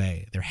another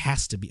way. There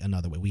has to be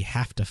another way. We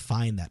have to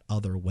find that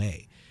other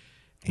way.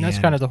 And that's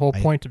kind of the whole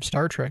point of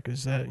Star Trek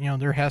is that,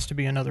 there has to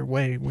be another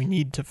way. We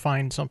need to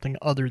find something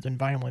other than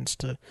violence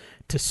to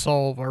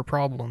solve our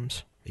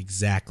problems.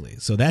 Exactly.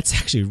 So that's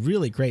actually a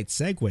really great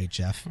segue,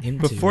 Jeff.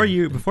 Before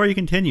you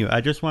continue,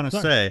 I just want to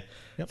say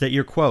that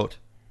your quote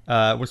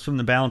was from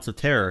The Balance of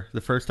Terror,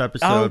 the first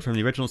episode from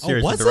the original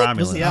series of the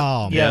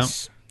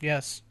Romulans.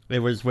 Yes. It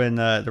was when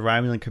the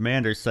Romulan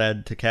commander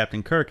said to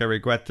Captain Kirk, I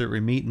regret that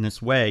we meet in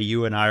this way.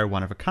 You and I are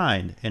one of a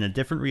kind. In a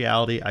different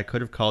reality, I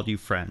could have called you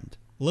friend.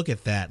 Look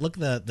at that. Look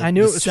at the I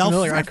knew the it was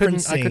familiar. I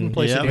couldn't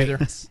place it either.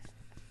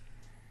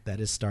 That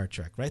is Star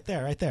Trek. Right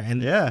there.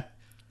 And yeah.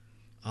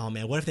 Oh,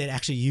 man, what if they'd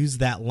actually used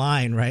that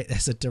line, right,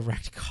 as a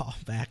direct call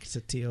back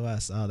to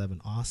TOS? Oh, that'd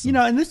been awesome.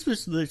 And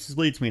this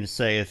leads me to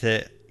say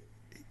that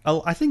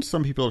I think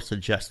some people have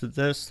suggested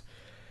this,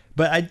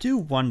 but I do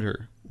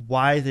wonder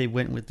why they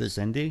went with the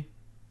Xindi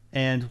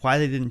and why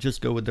they didn't just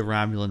go with the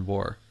Romulan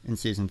War in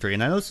Season 3.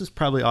 And I know this is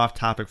probably off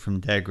topic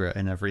from Degra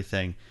and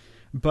everything,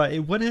 but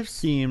it would have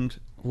seemed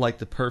like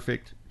the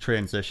perfect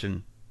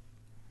transition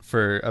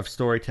of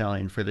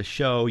storytelling for the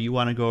show. You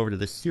want to go over to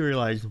the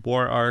serialized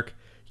war arc.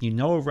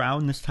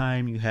 Around this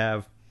time you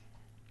have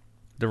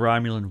the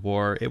Romulan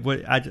War.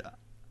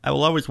 I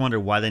will always wonder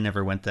why they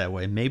never went that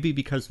way. Maybe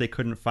because they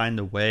couldn't find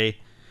a way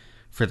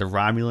for the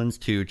Romulans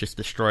to just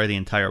destroy the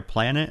entire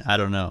planet. I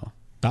don't know.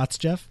 Thoughts,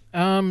 Jeff?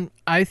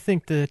 I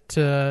think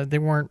that they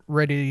weren't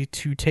ready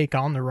to take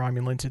on the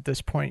Romulans at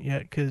this point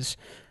yet, because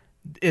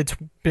it's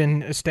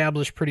been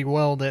established pretty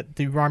well that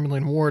the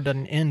Romulan War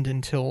doesn't end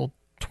until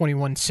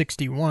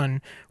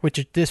 2161, which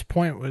at this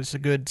point was a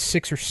good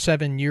 6 or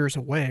 7 years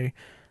away.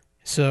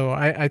 So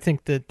I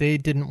think that they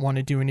didn't want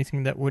to do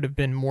anything that would have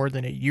been more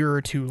than a year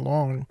or two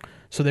long.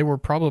 So they were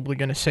probably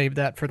going to save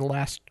that for the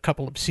last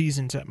couple of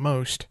seasons at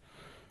most,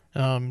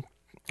 and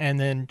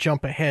then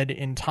jump ahead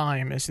in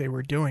time as they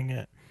were doing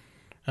it.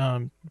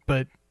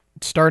 But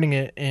starting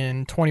it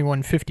in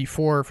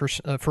 2154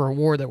 for a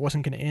war that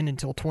wasn't going to end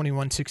until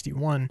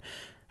 2161,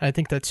 I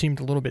think that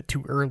seemed a little bit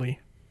too early.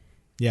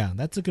 Yeah,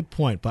 that's a good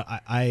point. But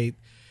I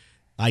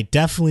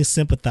definitely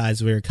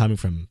sympathize where you're coming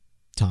from,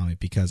 Tommy,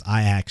 because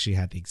I actually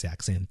had the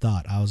exact same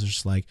thought. I was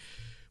just like,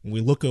 when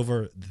we look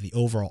over the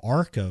overall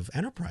arc of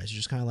Enterprise, you're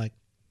just kind of like,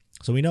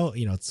 so we know,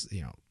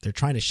 they're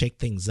trying to shake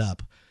things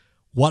up.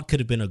 What could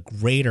have been a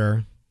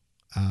greater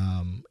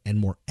and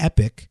more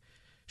epic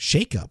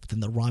shakeup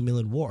than the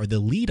Romulan War, or the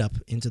lead up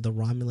into the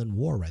Romulan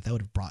War, right? That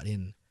would have brought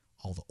in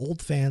all the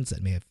old fans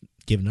that may have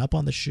given up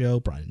on the show,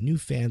 brought in new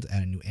fans,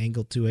 added a new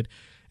angle to it.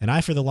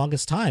 And for the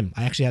longest time,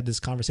 I actually had this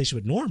conversation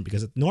with Norm,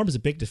 because Norm is a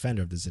big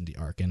defender of the Xindi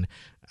arc. And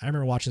I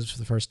remember watching this for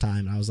the first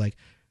time, and I was like,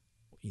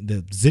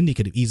 the Xindi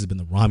could have easily been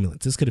the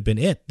Romulans. This could have been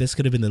it. This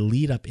could have been the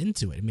lead up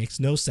into it. It makes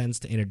no sense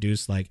to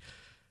introduce like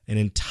an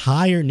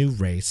entire new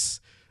race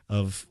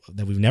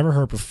that we've never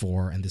heard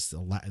before, and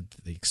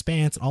the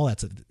Expanse and all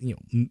that,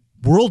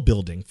 world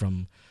building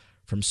from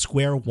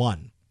square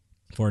one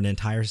for an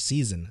entire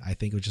season. I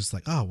think it was just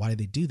like, oh, why did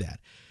they do that?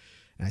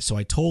 And so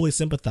I totally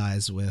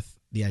sympathize with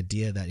the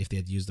idea that if they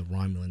had used the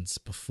Romulans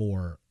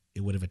before,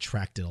 it would have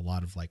attracted a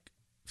lot of like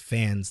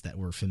fans that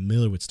were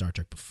familiar with Star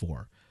Trek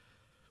before.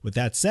 With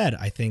that said,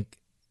 I think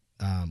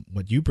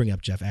what you bring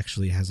up, Jeff,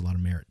 actually has a lot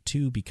of merit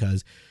too,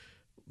 because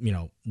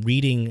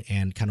reading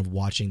and kind of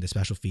watching the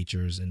special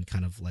features and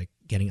kind of like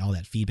getting all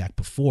that feedback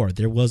before,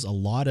 there was a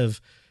lot of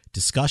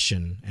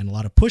discussion and a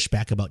lot of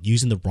pushback about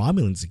using the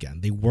Romulans again.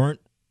 They weren't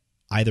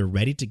either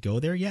ready to go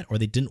there yet, or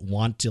they didn't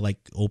want to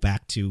like go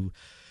back to,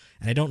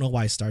 and I don't know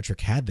why Star Trek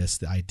had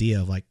the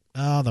idea of like,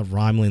 oh, the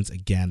Romulans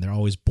again, they're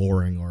always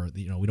boring, or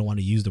we don't want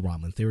to use the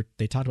Romulans.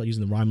 They talked about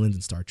using the Romulans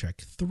in Star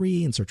Trek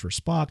 3 in Search for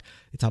Spock.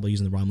 They talked about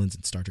using the Romulans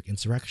in Star Trek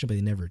Insurrection, but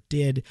they never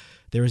did.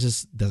 There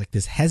was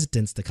this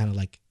hesitance to kind of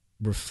like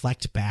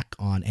reflect back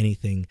on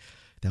anything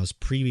that was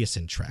previous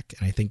in Trek.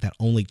 And I think that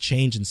only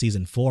changed in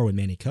season 4 when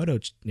Manny Koto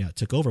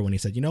took over, when he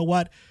said, you know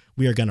what,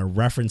 we are going to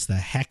reference the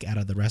heck out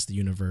of the rest of the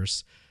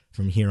universe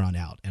from here on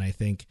out. And I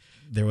think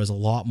there was a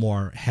lot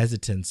more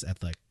hesitance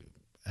at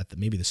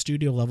maybe the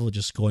studio level,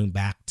 just going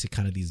back to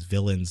kind of these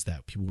villains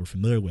that people were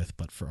familiar with.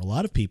 But for a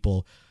lot of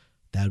people,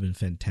 that would have been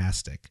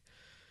fantastic.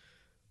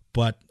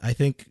 But I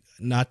think,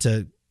 not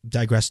to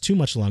digress too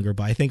much longer,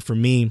 but I think for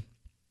me,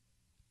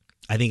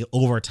 I think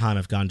over time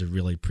I've gotten to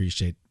really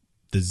appreciate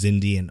the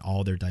Xindi and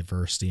all their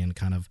diversity and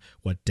kind of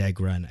what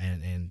Degra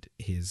and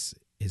his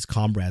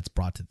comrades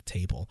brought to the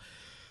table.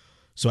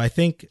 So I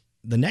think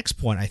the next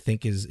point I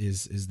think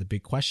is the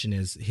big question,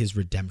 is his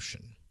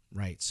redemption,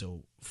 right?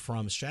 So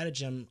from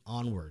Stratagem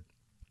onward,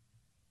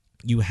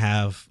 you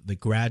have the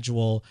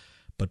gradual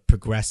but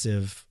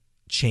progressive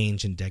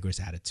change in Degra's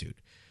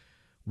attitude,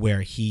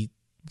 where he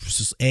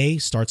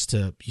starts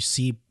to, you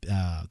see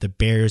the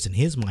barriers in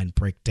his mind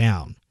break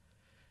down,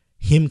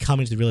 him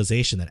coming to the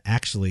realization that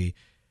actually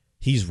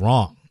he's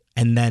wrong.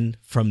 And then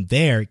from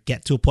there,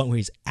 get to a point where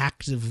he's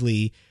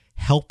actively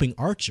helping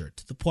Archer,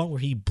 to the point where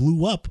he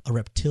blew up a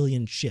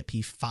reptilian ship.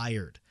 He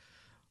fired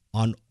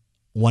on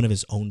one of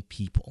his own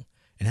people.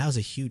 And that was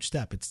a huge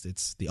step.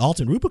 It's the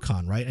ultimate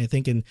Rubicon, right? And I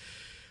think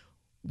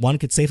one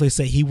could safely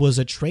say he was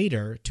a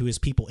traitor to his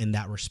people in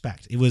that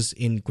respect. It was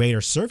in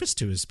greater service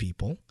to his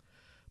people.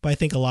 But I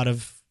think a lot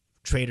of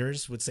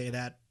traitors would say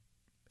that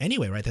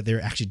anyway, right? That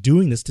they're actually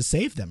doing this to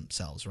save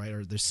themselves, right?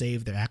 Or to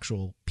save their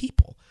actual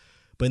people.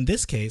 But in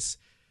this case,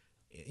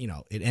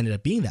 it ended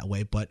up being that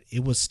way, but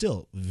it was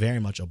still very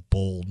much a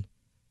bold,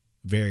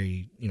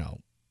 very,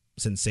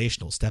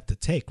 sensational step to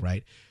take,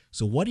 right?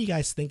 So what do you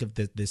guys think of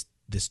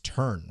this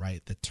turn,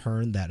 right? The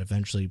turn that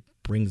eventually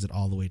brings it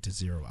all the way to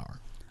 0 hour.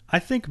 I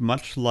think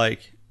much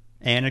like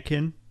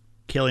Anakin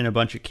killing a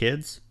bunch of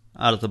kids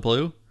out of the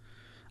blue,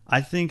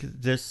 I think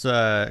this,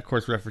 of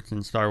course,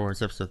 referencing Star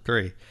Wars Episode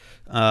 3,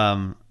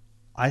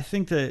 I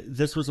think that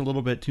this was a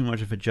little bit too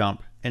much of a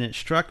jump. And it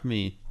struck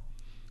me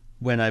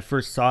when I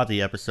first saw the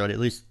episode, at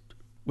least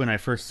when I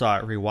first saw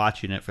it,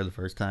 rewatching it for the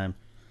first time.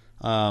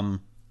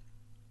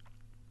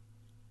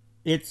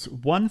 It's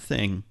one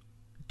thing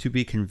to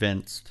be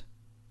convinced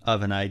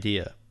of an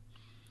idea,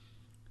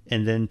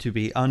 and then to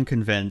be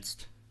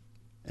unconvinced,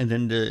 and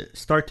then to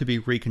start to be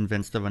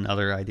reconvinced of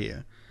another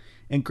idea.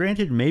 And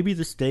granted, maybe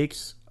the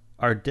stakes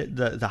are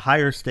the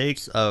higher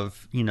stakes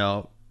of,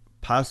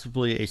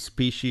 possibly a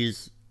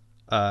species,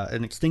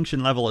 an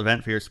extinction level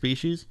event for your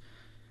species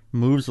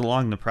moves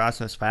along the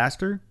process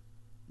faster.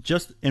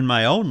 Just in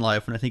my own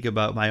life, when I think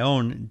about my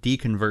own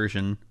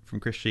deconversion from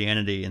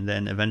Christianity and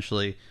then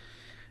eventually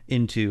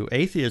into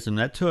atheism,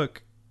 that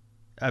took,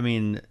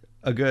 it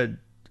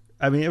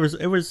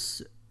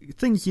was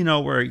things,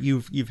 where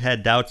you've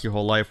had doubts your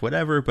whole life,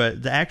 whatever,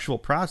 but the actual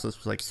process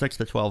was like 6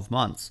 to 12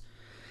 months.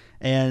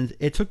 And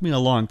it took me a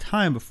long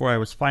time before I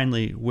was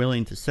finally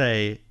willing to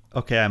say,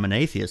 okay, I'm an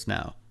atheist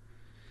now.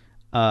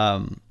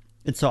 And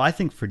so I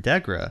think for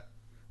Degra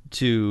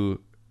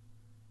to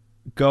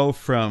go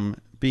from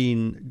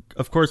being,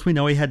 of course, we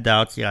know he had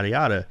doubts, yada,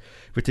 yada,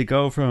 but to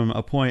go from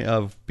a point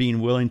of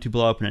being willing to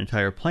blow up an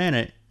entire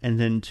planet and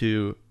then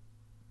to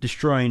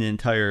destroying an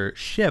entire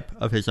ship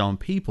of his own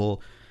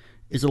people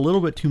is a little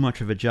bit too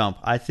much of a jump.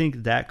 I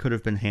think that could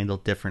have been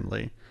handled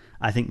differently.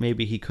 I think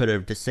maybe he could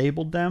have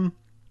disabled them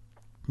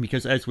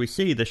because as we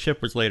see,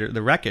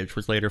 the wreckage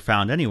was later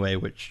found anyway,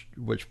 which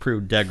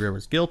proved Degra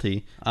was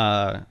guilty.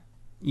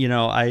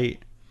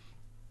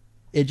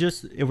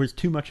 It was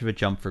too much of a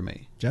jump for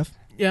me. Jeff?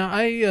 Yeah,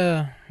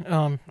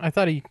 I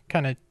thought he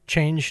kind of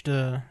changed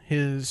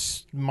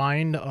his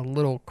mind a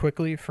little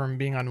quickly from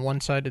being on one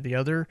side to the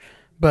other,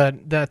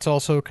 but that's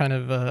also kind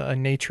of a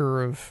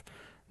nature of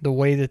the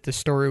way that the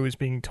story was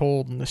being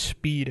told and the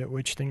speed at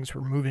which things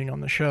were moving on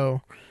the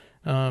show.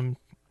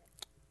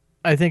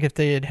 I think if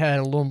they had had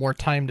a little more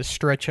time to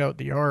stretch out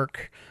the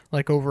arc,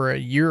 like over a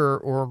year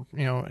or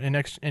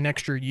an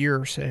extra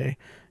year, say,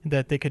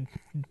 that they could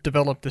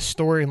develop the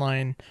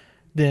storyline,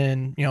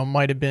 then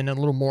might have been a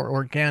little more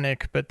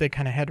organic. But they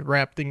kind of had to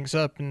wrap things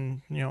up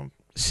in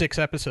 6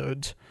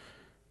 episodes,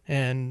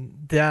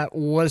 and that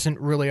wasn't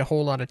really a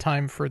whole lot of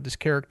time for this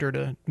character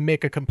to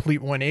make a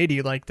complete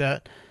 180 like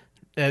that,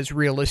 as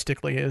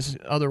realistically as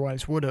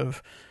otherwise would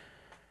have.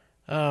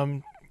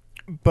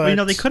 But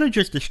they could have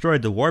just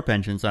destroyed the warp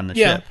engines on the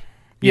ship.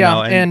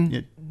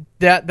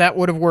 That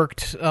would have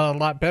worked a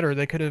lot better.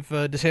 They could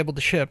have disabled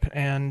the ship,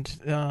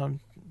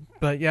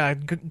 but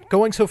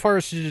going so far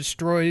as to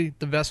destroy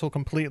the vessel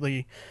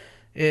completely,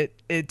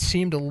 it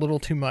seemed a little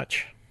too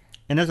much.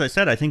 And as I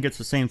said, I think it's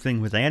the same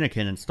thing with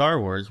Anakin in Star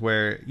Wars,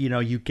 where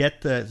you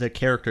get the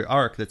character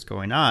arc that's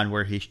going on,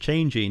 where he's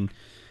changing,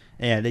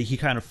 and he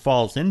kind of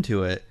falls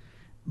into it,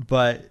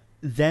 but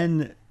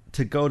then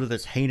to go to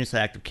this heinous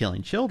act of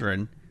killing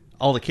children.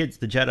 All the kids,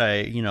 the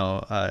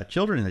Jedi,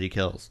 children that he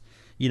kills,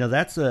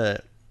 that's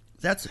a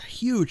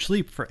huge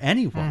leap for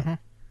anyone,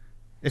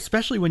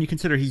 especially when you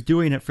consider he's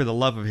doing it for the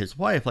love of his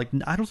wife. Like,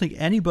 I don't think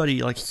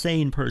anybody,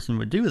 sane person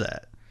would do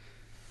that.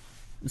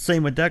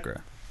 Same with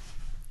Degra.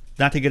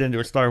 Not to get into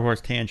a Star Wars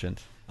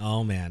tangent.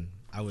 Oh man,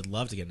 I would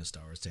love to get into a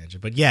Star Wars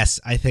tangent, but yes,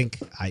 I think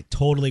I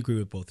totally agree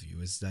with both of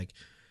you. It's like,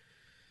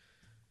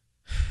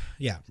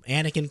 yeah,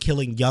 Anakin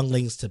killing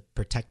younglings to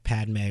protect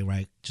Padme,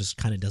 right? Just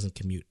kind of doesn't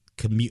compute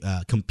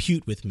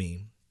with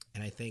me,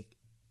 and I think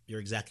you're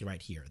exactly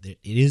right here. It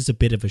is a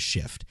bit of a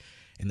shift,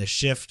 and the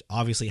shift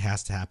obviously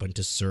has to happen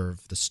to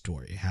serve the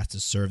story. It has to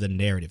serve the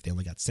narrative. They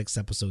only got 6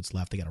 episodes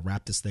left. They got to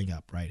wrap this thing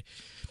up, right?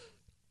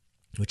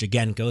 Which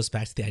again goes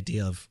back to the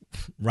idea of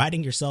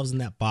writing yourselves in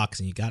that box,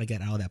 and you got to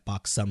get out of that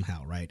box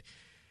somehow, right?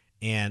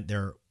 And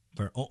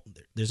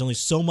there's only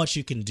so much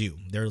you can do.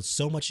 There's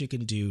so much you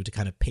can do to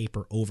kind of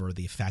paper over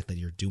the fact that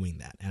you're doing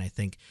that, and I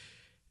think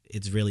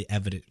it's really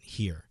evident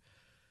here.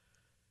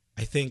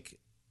 I think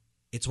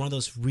it's one of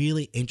those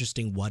really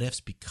interesting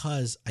what-ifs,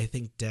 because I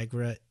think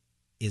Degra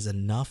is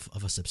enough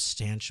of a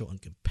substantial and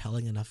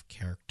compelling enough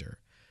character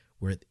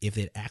where if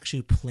they'd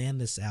actually planned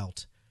this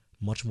out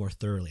much more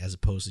thoroughly, as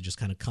opposed to just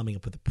kind of coming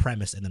up with a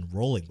premise and then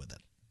rolling with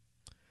it,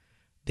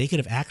 they could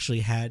have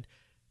actually had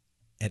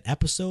an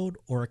episode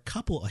or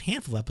a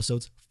handful of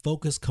episodes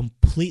focused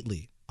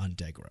completely on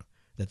Degra.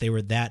 That they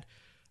were that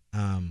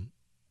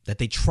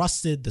they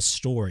trusted the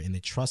story and they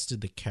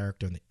trusted the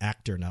character and the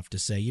actor enough to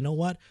say, you know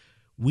what?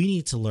 We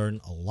need to learn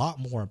a lot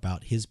more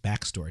about his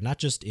backstory, not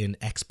just in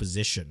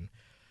exposition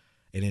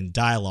and in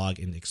dialogue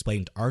and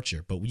explained to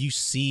Archer, but when you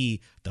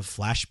see the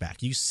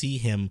flashback, you see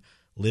him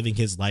living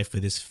his life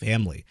with his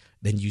family,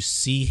 then you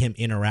see him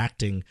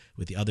interacting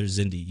with the other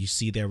Xindi, you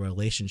see their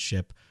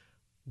relationship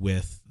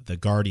with the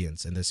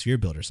Guardians and the Sphere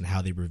Builders and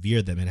how they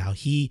revere them and how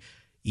he,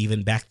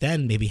 even back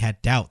then, maybe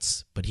had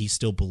doubts, but he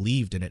still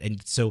believed in it.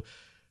 And so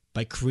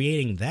by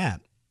creating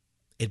that,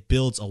 it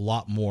builds a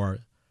lot more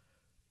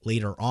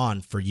later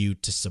on for you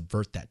to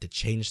subvert that, to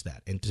change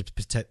that, and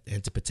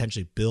to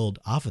potentially build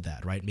off of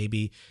that, right?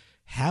 Maybe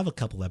have a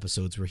couple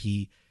episodes where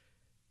he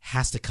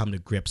has to come to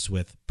grips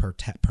with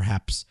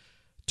perhaps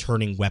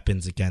turning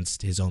weapons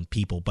against his own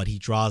people, but he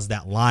draws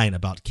that line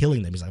about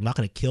killing them. He's like, I'm not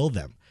going to kill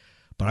them,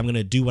 but I'm going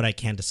to do what I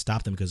can to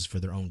stop them because it's for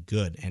their own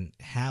good, and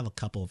have a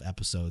couple of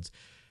episodes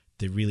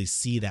to really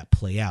see that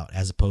play out,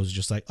 as opposed to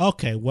just like,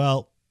 okay,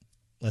 well,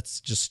 let's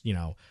just,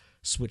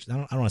 switch. I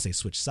don't want to say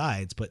switch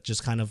sides, but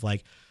just kind of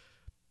like,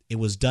 it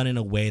was done in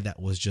a way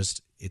that was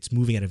just, it's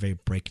moving at a very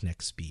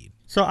breakneck speed.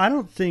 So I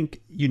don't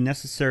think you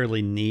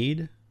necessarily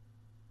need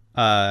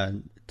a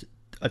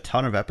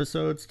ton of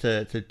episodes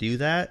to do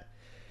that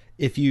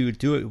if you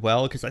do it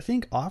well, because I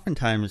think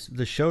oftentimes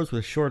the shows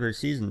with shorter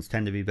seasons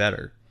tend to be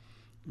better.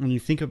 When you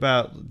think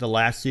about the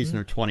last season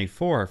of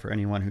 24, for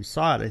anyone who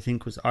saw it, I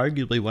think was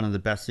arguably one of the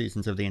best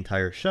seasons of the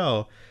entire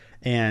show,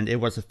 and it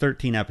was a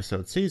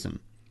 13-episode season.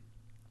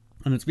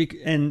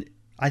 And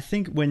I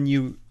think when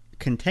you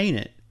contain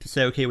it to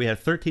say, okay, we have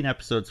 13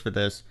 episodes for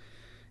this,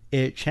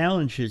 it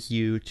challenges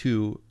you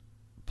to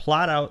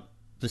plot out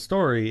the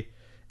story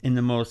in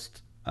the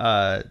most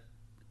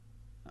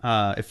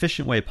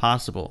efficient way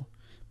possible.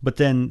 But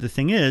then the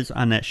thing is,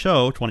 on that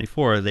show,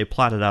 24, they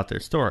plotted out their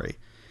story.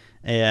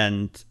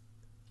 And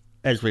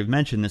as we've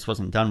mentioned, this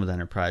wasn't done with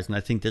Enterprise, and I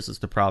think this is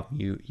the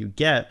problem you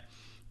get,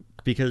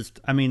 because,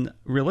 I mean,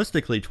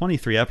 realistically,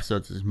 23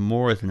 episodes is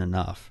more than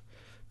enough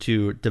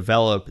to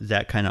develop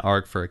that kind of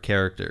arc for a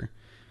character.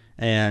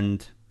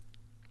 And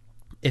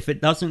if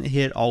it doesn't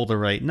hit all the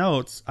right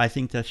notes, I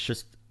think that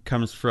just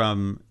comes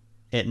from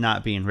it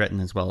not being written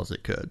as well as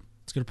it could.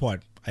 That's a good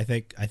point. I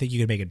think you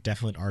could make a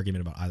definite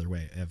argument about either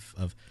way.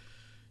 Of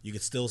you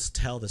could still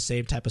tell the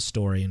same type of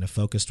story in a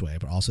focused way,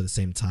 but also at the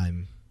same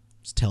time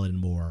tell it in a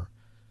more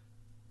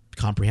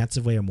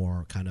comprehensive way or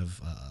more kind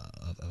of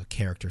a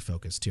character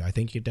focus too. I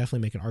think you could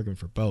definitely make an argument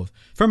for both.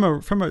 From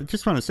a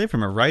just want to say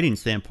from a writing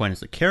standpoint,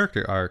 as a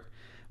character arc,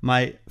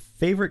 my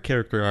favorite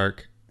character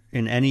arc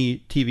in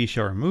any TV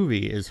show or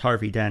movie is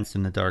Harvey Dent's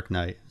in The Dark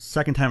Knight.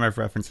 Second time I've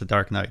referenced The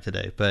Dark Knight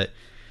today, but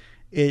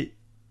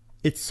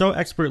it's so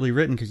expertly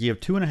written because you have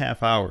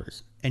 2.5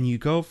 hours and you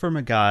go from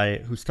a guy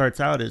who starts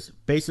out as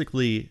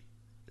basically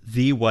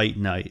the White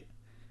Knight.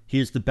 He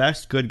is the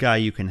best good guy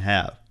you can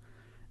have.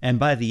 And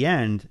by the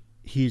end,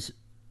 he's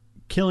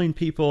killing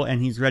people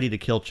and he's ready to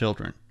kill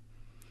children.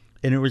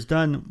 And it was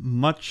done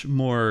much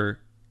more,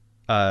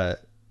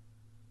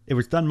 it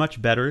was done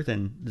much better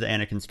than the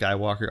Anakin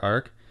Skywalker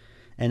arc.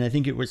 And I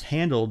think it was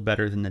handled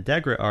better than the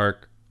Degra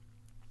arc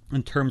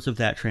in terms of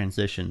that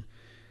transition.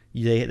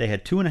 They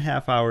had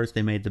 2.5 hours.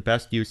 They made the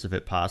best use of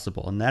it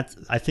possible. And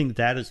I think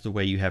that is the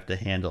way you have to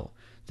handle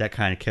that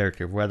kind of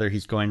character, whether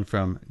he's going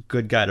from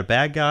good guy to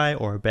bad guy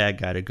or a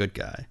bad guy to good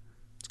guy.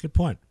 That's a good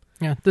point.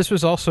 Yeah, this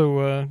was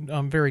also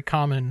very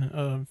common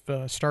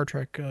of Star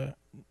Trek,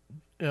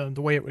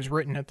 the way it was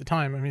written at the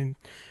time. I mean,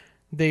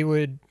 they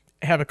would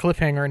have a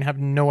cliffhanger and have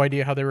no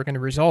idea how they were going to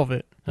resolve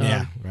it.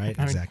 Yeah, right,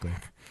 exactly.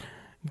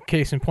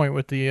 Case in point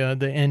with the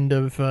end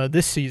of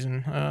this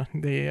season,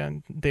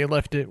 they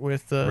left it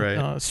with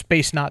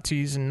space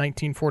Nazis in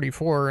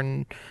 1944,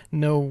 and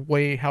no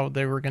way how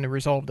they were going to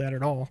resolve that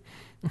at all.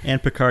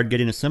 And Picard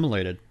getting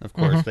assimilated, of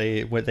course.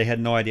 They had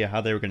no idea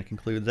how they were going to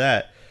conclude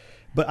that.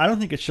 But I don't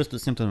think it's just a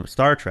symptom of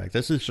Star Trek.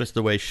 This is just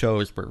the way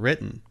shows were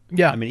written.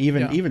 Yeah. I mean,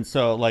 even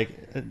so, like,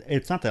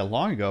 it's not that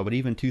long ago, but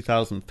even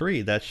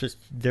 2003, that's just,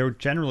 there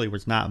generally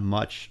was not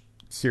much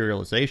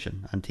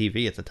serialization on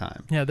TV at the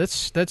time. Yeah,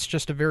 that's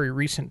just a very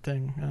recent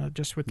thing,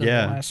 just within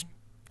the last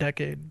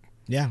decade.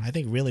 Yeah, I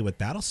think really with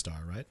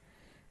Battlestar, right?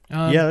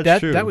 Yeah,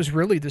 that's true. That was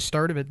really the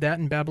start of it. That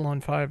and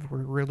Babylon 5 were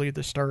really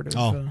the start of...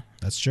 Oh,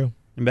 that's true.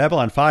 In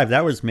Babylon 5,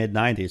 that was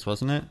mid-90s,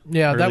 wasn't it?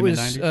 Yeah, that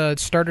was it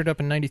started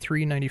up in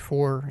 93,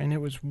 94, and it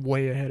was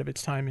way ahead of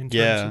its time in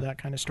terms of that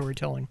kind of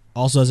storytelling.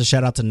 Also, as a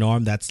shout out to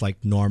Norm, that's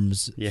like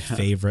Norm's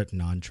favorite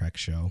non-Trek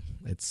show.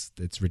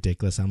 It's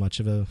ridiculous how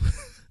much of a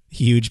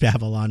huge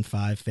Babylon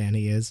 5 fan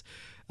he is.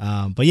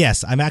 But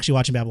yes, I'm actually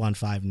watching Babylon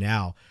 5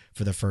 now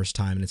for the first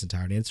time in its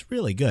entirety. It's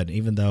really good,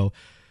 even though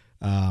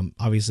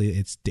obviously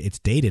it's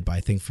dated, but I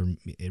think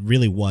it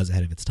really was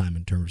ahead of its time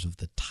in terms of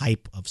the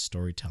type of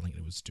storytelling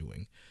it was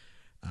doing.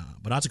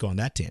 But not to go on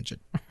that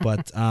tangent.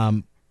 But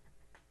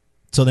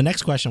so the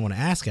next question I want to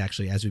ask,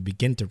 actually, as we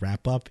begin to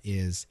wrap up,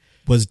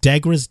 was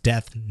Degra's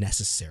death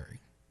necessary?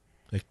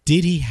 Like,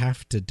 did he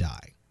have to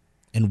die?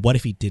 And what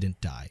if he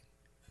didn't die?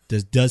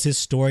 Does his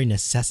story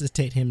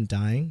necessitate him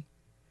dying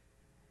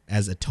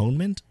as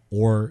atonement,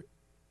 or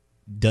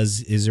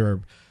is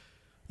there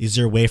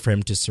a way for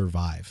him to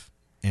survive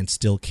and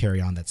still carry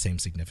on that same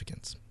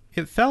significance?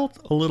 It felt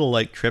a little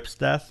like Trip's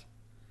death.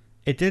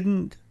 It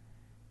didn't.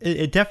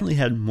 It definitely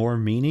had more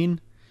meaning,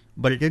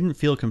 but it didn't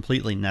feel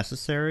completely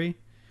necessary.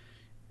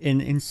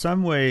 In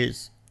some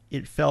ways,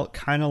 it felt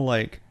kind of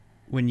like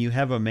when you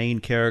have a main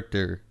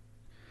character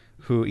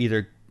who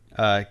either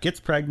gets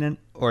pregnant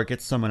or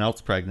gets someone else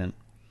pregnant,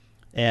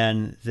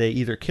 and they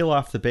either kill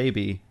off the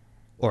baby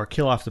or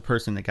kill off the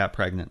person that got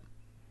pregnant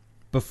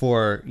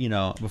before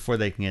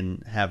they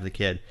can have the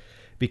kid,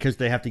 because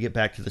they have to get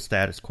back to the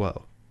status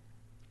quo.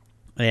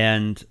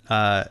 And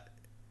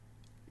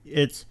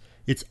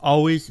it's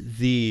always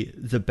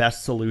the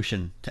best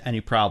solution to any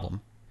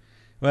problem.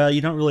 Well,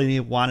 you don't really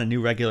want a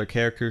new regular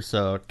character,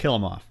 so kill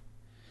him off.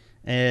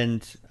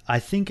 And I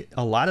think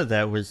a lot of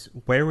that was,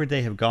 where would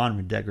they have gone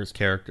with Degra's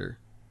character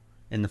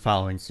in the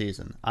following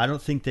season? I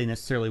don't think they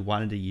necessarily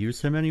wanted to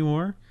use him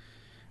anymore.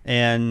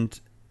 And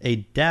a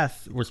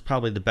death was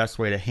probably the best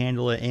way to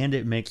handle it, and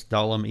it makes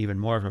Dullum even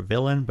more of a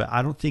villain, but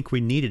I don't think we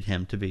needed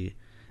him to be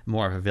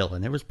more of a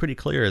villain. It was pretty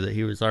clear that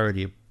he was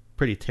already a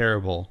pretty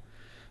terrible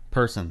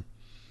person.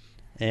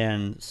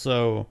 And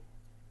so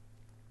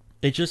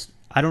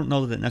I don't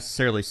know that it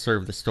necessarily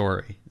served the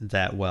story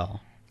that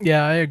well.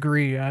 Yeah, I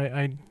agree.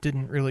 I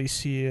didn't really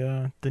see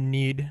the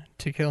need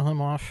to kill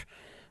him off.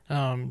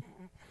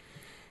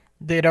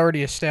 They'd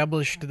already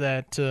established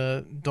that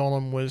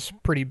Dullum was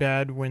pretty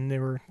bad when they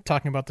were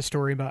talking about the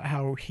story about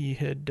how he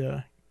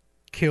had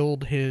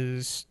killed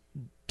his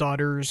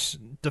daughter's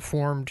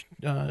deformed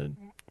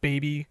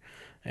baby,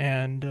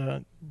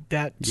 and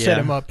that set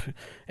him up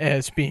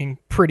as being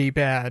pretty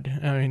bad.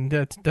 I mean,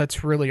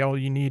 that's really all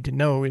you need to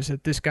know, is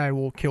that this guy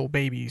will kill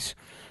babies,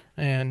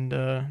 and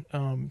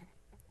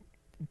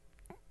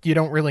you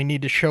don't really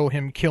need to show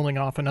him killing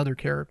off another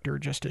character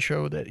just to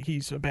show that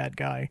he's a bad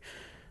guy.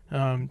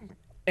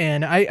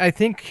 And I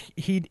think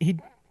he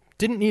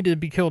didn't need to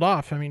be killed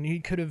off. I mean, he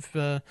could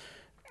have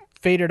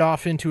faded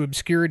off into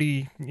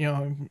obscurity,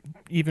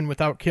 even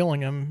without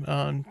killing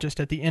him. Just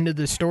at the end of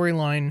the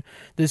storyline,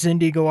 the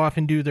Xindi go off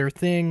and do their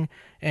thing,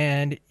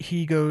 and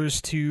he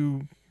goes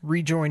to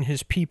rejoin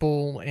his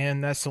people,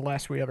 and that's the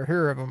last we ever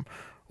hear of him.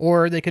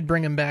 Or they could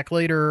bring him back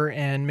later,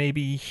 and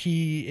maybe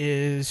he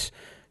is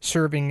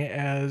serving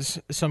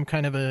as some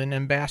kind of an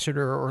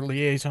ambassador or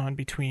liaison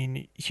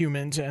between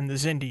humans and the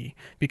Xindi,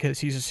 because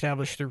he's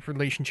established a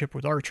relationship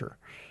with Archer.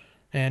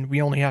 And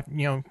we only have,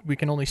 we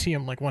can only see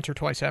him like once or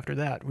twice after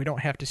that. We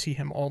don't have to see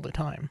him all the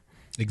time.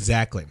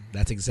 Exactly.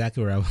 That's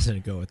exactly where I was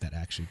going to go with that,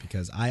 actually,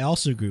 because I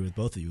also agree with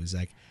both of you. It's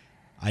like,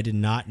 I did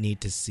not need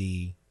to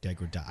see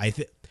Degra die.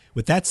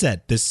 With that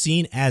said, the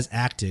scene as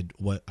acted,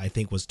 what I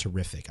think was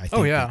terrific. I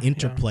think the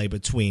interplay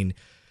between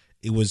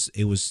it was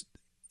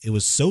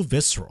so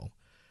visceral,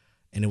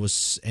 and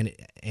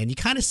and you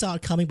kind of saw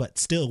it coming, but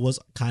still it was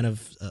kind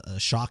of a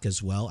shock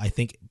as well. I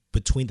think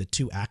between the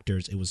two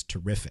actors, it was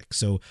terrific.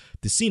 So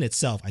the scene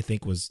itself, I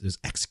think, was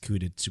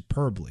executed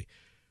superbly.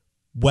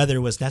 Whether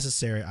it was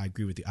necessary, I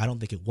agree with you. I don't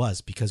think it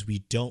was, because we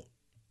don't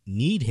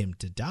need him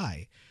to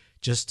die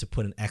just to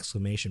put an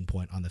exclamation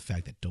point on the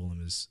fact that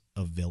Dolim is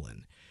a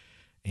villain.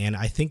 And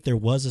I think there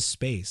was a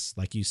space,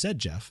 like you said,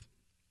 Jeff,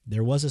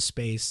 there was a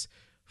space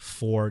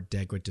for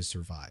Degra to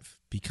survive.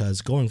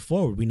 Because going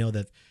forward, we know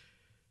that,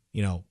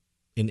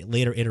 in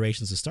later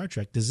iterations of Star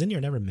Trek, the Xindi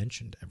are never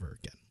mentioned ever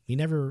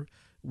again.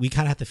 We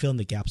kind of have to fill in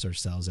the gaps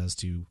ourselves as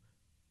to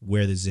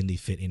where the Xindi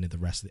fit into the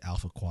rest of the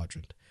Alpha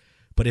Quadrant.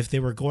 But if they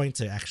were going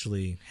to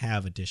actually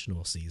have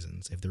additional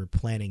seasons, if they were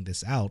planning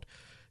this out,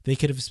 they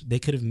could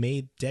have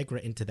made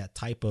Degra into that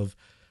type of,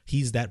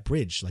 he's that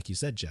bridge, like you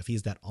said, Jeff.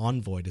 He's that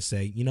envoy to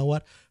say, you know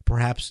what?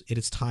 Perhaps it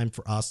is time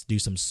for us to do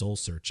some soul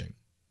searching,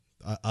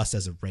 us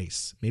as a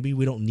race. Maybe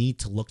we don't need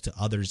to look to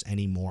others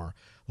anymore,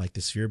 like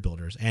the Sphere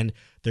Builders. And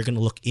they're going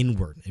to look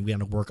inward, and we have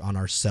to work on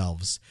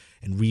ourselves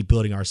and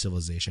rebuilding our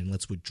civilization.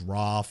 Let's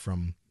withdraw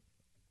from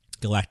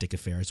galactic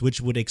affairs, which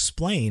would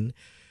explain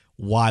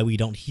why we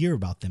don't hear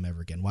about them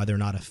ever again, why they're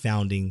not a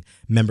founding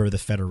member of the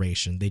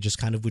Federation. They just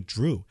kind of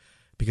withdrew.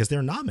 Because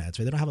they're nomads,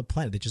 right? They don't have a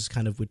planet. They just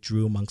kind of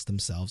withdrew amongst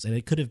themselves. And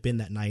it could have been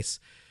that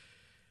nice,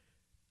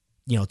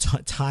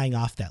 tying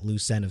off that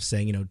loose end of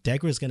saying,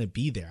 Degra is going to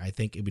be there. I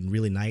think it would be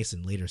really nice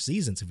in later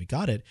seasons, if we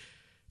got it,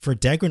 for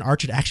Degra and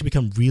Archer to actually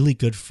become really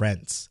good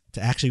friends,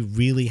 to actually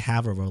really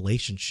have a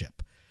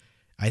relationship.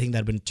 I think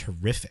that would have been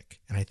terrific.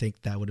 And I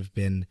think that would have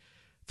been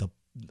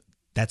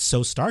that's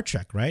so Star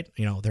Trek, right?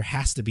 There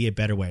has to be a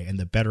better way. And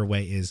the better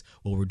way is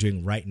what we're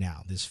doing right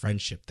now, this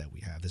friendship that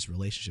we have, this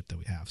relationship that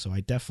we have. So I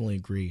definitely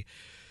agree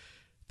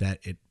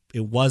that it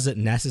wasn't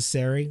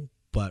necessary,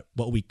 but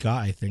what we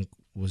got, I think,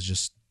 was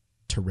just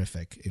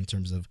terrific in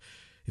terms of,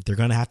 if they're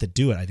going to have to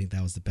do it, I think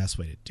that was the best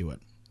way to do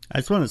it. I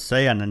just want to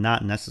say on the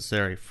not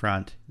necessary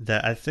front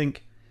that I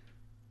think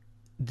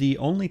the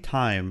only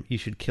time you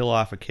should kill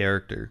off a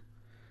character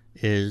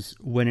is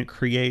when it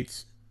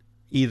creates,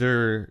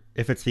 either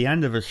if it's the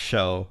end of a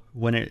show,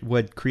 when it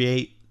would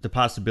create the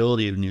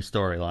possibility of new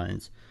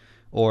storylines,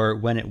 or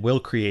when it will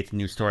create the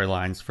new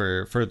storylines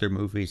for further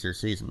movies or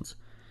seasons.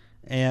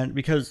 And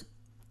because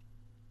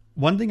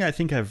one thing I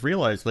think I've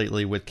realized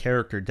lately with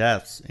character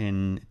deaths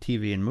in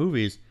TV and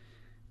movies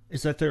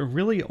is that they're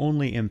really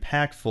only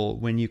impactful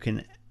when you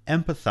can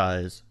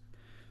empathize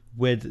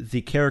with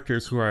the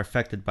characters who are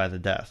affected by the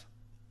death.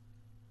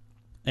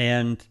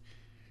 And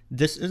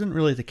this isn't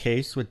really the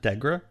case with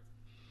Degra.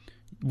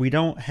 We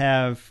don't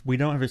have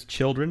his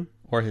children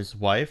or his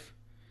wife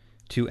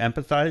to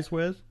empathize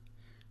with.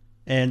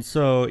 And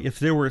so if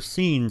there were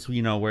scenes,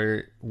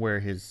 where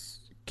his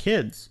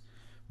kids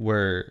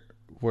were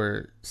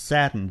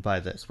saddened by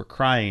this, were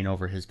crying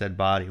over his dead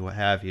body, what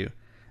have you,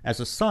 as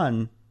a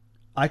son,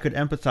 I could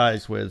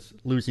empathize with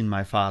losing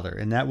my father,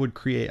 and that would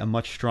create a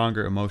much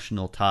stronger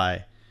emotional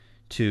tie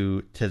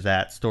to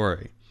that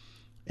story.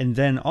 And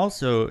then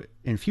also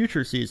in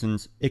future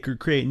seasons, it could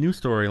create new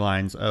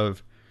storylines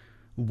of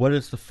what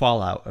is the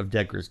fallout of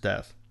Degra's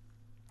death.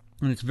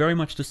 And it's very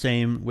much the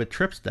same with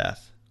Trip's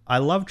death. I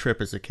love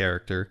Trip as a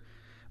character,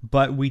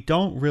 but we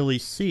don't really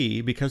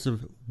see, because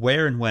of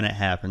where and when it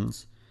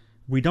happens,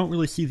 we don't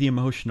really see the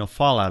emotional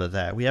fallout of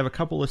that. We have a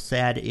couple of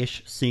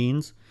sad-ish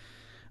scenes,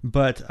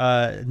 but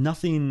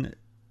nothing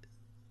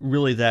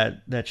really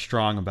that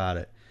strong about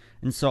it.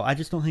 And so I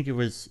just don't think it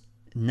was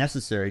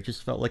necessary. It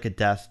just felt like a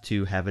death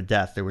to have a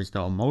death. There was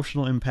no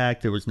emotional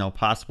impact. There was no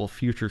possible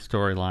future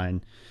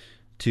storyline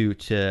to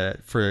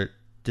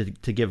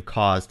give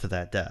cause to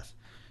that death.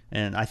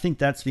 And I think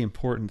that's the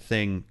important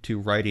thing to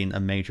writing a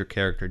major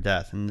character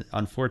death. And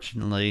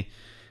unfortunately,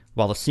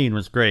 while the scene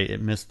was great,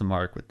 it missed the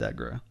mark with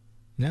Degra.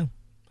 No,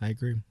 I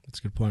agree. That's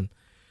a good point.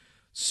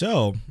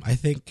 So I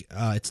think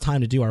it's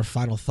time to do our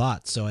final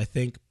thoughts. So I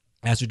think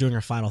as we're doing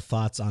our final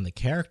thoughts on the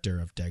character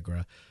of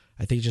Degra,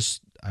 I think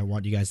I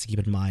want you guys to keep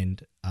in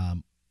mind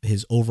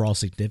his overall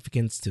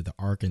significance to the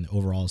arc and the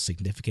overall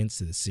significance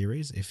to the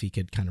series. If he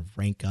could kind of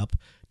rank up,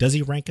 does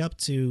he rank up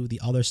to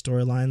the other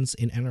storylines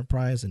in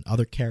Enterprise and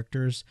other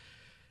characters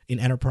in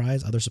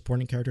Enterprise, other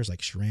supporting characters like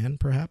Shran,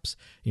 perhaps?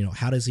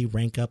 How does he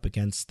rank up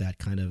against that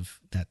kind of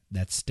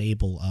that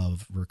stable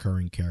of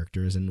recurring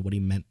characters, and what he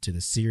meant to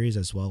the series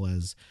as well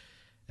as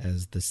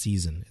as the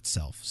season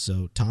itself.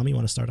 So, Tom, you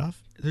want to start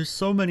off? There's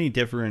so many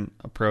different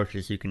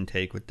approaches you can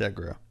take with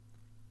Degra.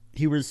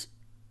 He was,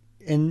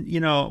 and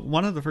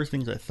one of the first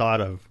things I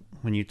thought of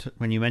when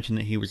you mentioned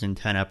that he was in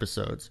 10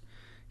 episodes,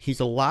 he's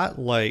a lot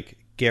like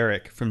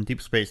Garak from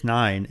Deep Space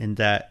Nine in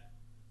that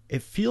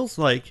it feels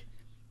like,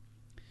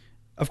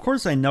 of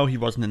course I know he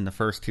wasn't in the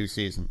first 2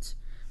 seasons,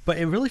 but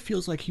it really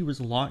feels like he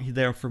was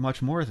there for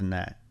much more than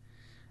that.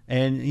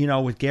 And,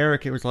 with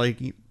Garak, it was like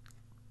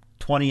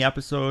 20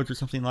 episodes or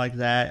something like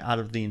that out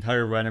of the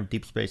entire run of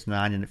Deep Space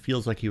Nine, and it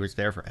feels like he was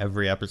there for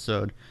every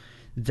episode.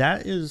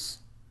 That is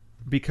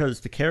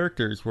because the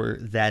characters were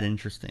that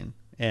interesting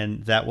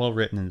and that well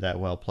written and that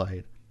well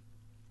played.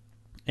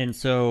 And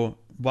so,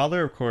 while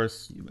there, of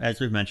course, as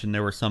we've mentioned,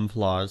 there were some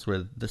flaws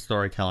with the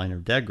storytelling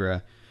of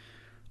Degra,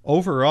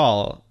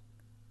 overall,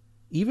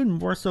 even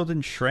more so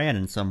than Shran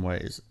in some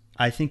ways,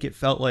 I think it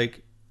felt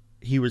like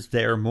he was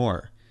there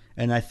more.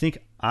 And I think,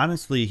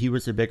 honestly, he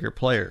was a bigger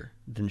player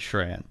than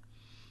Shran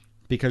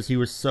because he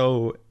was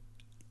so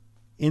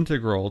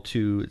integral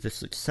to the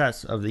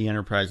success of the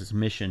Enterprise's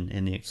mission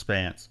in the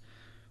Expanse.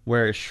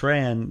 Whereas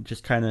Shran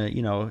just kind of,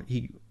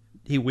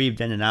 he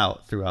weaved in and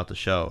out throughout the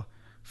show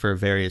for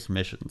various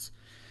missions.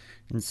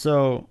 And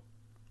so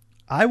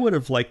I would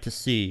have liked to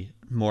see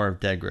more of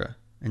Degra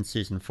in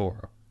Season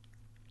 4.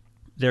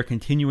 Their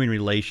continuing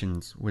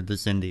relations with the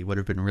Xindi would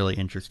have been really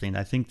interesting.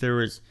 I think there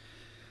was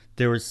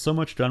so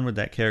much done with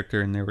that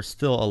character, and there was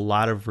still a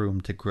lot of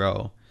room to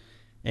grow.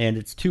 And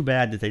it's too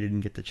bad that they didn't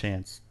get the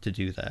chance to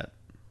do that.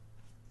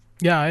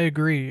 Yeah, I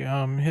agree.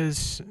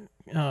 His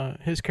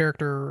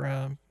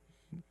character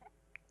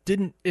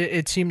didn't.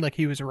 It seemed like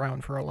he was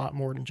around for a lot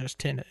more than just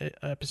 10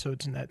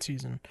 episodes in that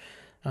season.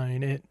 I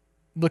mean,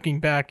 looking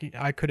back,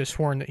 I could have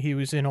sworn that he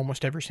was in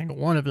almost every single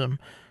one of them,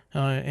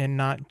 and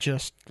not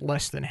just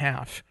less than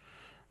half.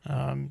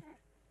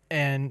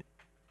 And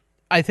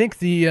I think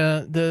the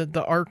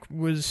arc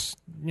was,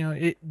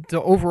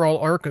 the overall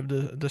arc of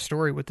the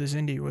story with the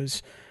Xindi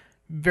was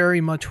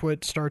very much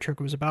what Star Trek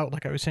was about.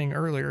 Like I was saying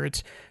earlier,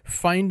 it's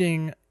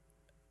finding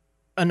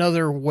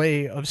another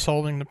way of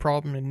solving the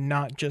problem and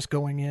not just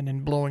going in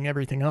and blowing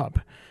everything up.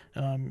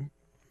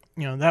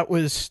 That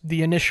was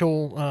the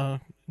initial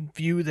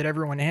view that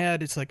everyone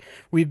had. It's like,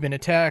 we've been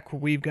attacked,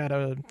 we've got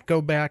to go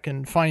back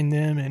and find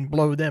them and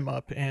blow them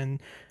up. And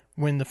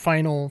when the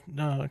final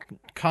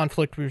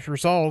conflict was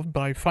resolved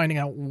by finding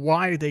out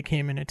why they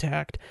came and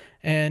attacked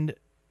and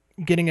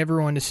getting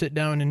everyone to sit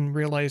down and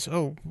realize,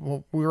 oh,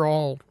 well, we're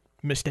all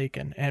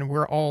mistaken and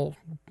we're all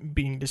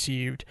being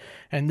deceived,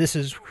 and this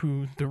is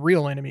who the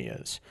real enemy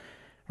is,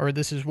 or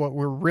this is what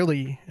we're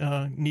really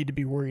need to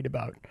be worried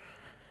about.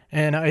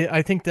 And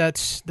I think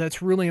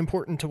that's really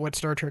important to what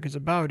Star Trek is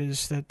about,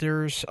 is that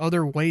there's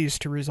other ways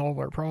to resolve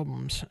our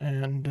problems,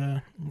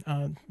 and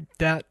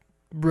that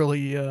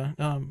really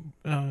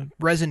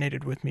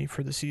resonated with me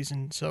for the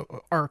season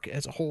arc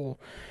as a whole,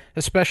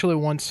 especially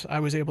once I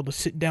was able to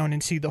sit down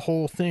and see the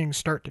whole thing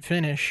start to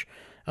finish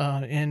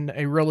in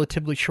a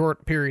relatively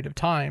short period of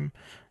time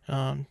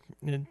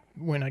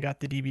when I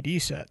got the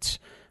DVD sets.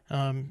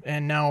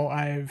 And now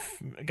I've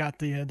got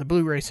the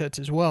Blu-ray sets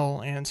as well,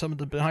 and some of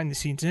the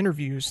behind-the-scenes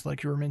interviews,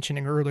 like you were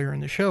mentioning earlier in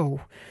the show,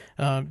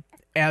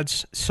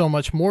 adds so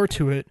much more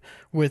to it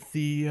with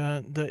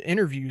the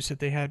interviews that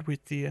they had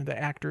with the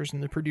actors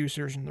and the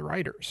producers and the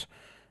writers.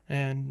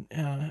 And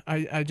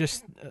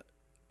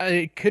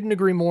I couldn't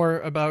agree more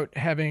about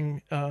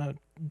having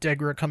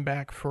Degra come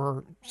back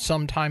for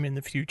some time in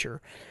the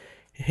future.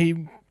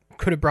 He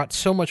could have brought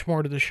so much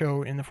more to the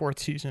show in the 4th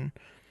season,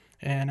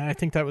 and I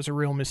think that was a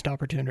real missed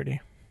opportunity.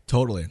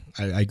 Totally.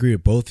 I agree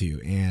with both of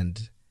you,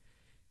 and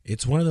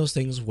it's one of those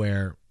things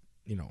where,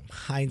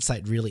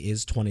 hindsight really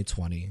is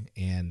 2020,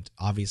 and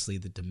obviously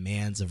the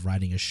demands of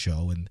writing a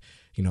show, and,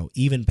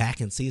 even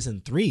back in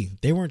Season 3,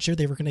 they weren't sure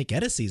they were going to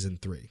get a Season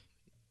 3,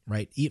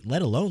 right?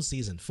 Let alone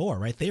Season 4,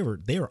 right? They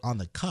were on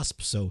the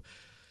cusp, so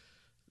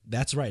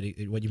that's right.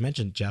 What you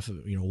mentioned, Jeff,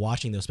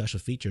 watching those special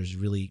features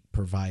really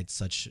provides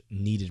such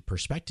needed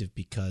perspective,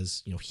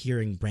 because,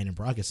 hearing Brannon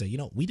Braga say,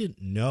 we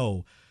didn't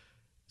know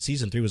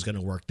Season 3 was going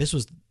to work. This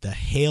was the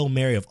Hail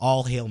Mary of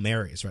all Hail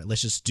Marys, right?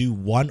 Let's just do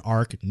one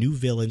arc, new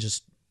villain,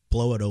 just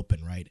blow it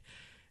open, right?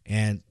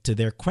 And to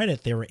their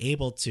credit, they were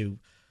able to,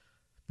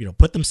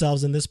 put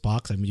themselves in this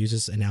box. I've used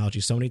this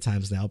analogy so many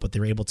times now, but they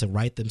were able to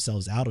write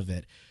themselves out of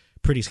it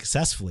pretty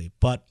successfully.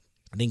 But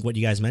I think what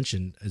you guys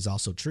mentioned is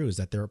also true, is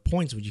that there are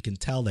points where you can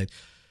tell that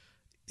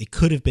it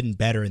could have been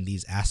better in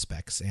these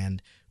aspects.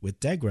 And with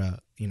Degra,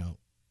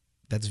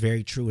 that's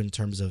very true in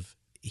terms of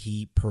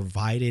he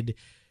provided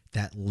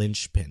that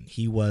linchpin.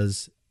 He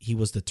was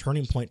the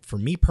turning point for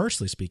me,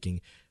 personally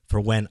speaking, for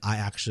when I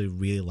actually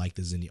really liked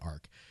the Xindi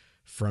arc.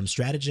 From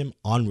Stratagem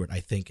onward,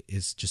 I think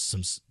is just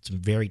some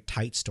very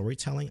tight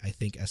storytelling. I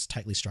think as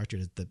tightly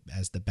structured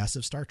as the best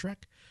of Star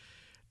Trek.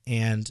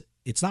 And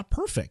it's not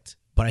perfect,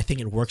 but I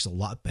think it works a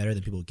lot better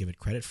than people give it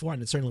credit for,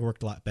 and it certainly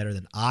worked a lot better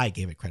than I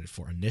gave it credit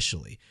for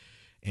initially.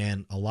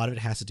 And a lot of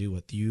it has to do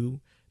with what you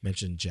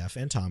mentioned, Jeff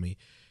and Tommy,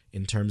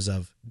 in terms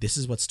of this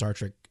is what Star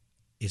Trek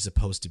is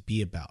supposed to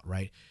be about,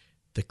 right?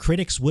 the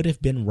critics would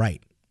have been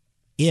right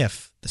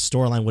if the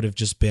storyline would have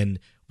just been,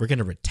 we're going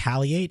to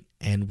retaliate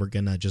and we're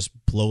going to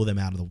just blow them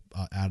out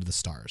of the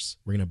stars.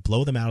 We're going to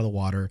blow them out of the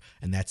water,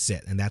 and that's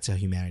it. And that's how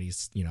humanity,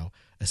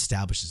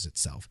 establishes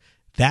itself.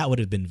 That would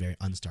have been very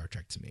un-Star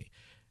Trek to me.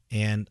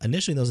 And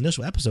initially, in those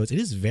initial episodes, it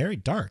is very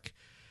dark.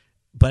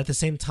 But at the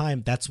same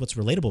time, that's what's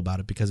relatable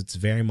about it, because it's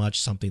very much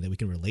something that we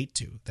can relate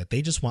to, that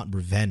they just want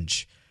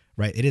revenge,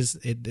 right?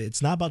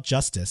 It's not about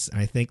justice.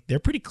 And I think they're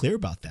pretty clear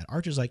about that.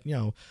 Archer's like,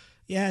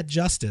 yeah,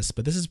 justice,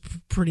 but this is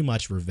pretty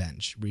much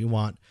revenge. We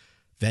want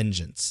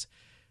vengeance.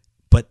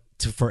 But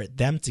for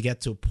them to get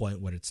to a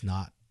point where it's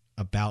not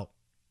about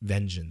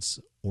vengeance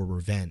or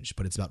revenge,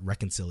 but it's about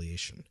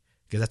reconciliation,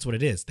 because that's what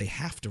it is. They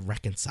have to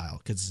reconcile,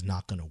 because it's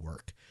not going to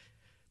work.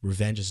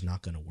 Revenge is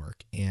not going to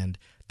work. And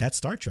that's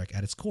Star Trek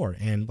at its core.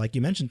 And like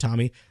you mentioned,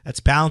 Tommy,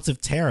 that's Balance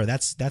of Terror.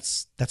 That's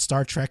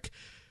Star Trek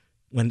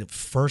when it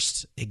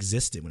first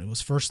existed. When it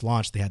was first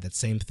launched, they had that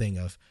same thing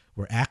of,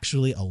 we're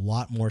actually a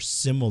lot more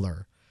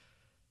similar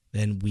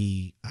than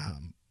we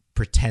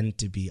pretend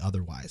to be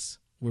otherwise.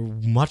 We're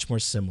much more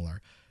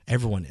similar.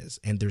 Everyone is.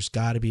 And there's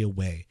got to be a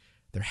way.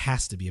 There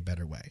has to be a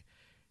better way.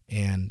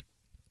 And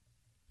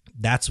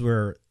that's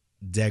where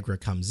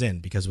Degra comes in,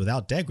 because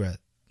without Degra,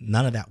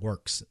 none of that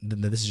works.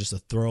 This is just a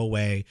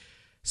throwaway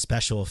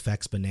special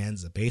effects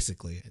bonanza,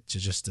 basically. It's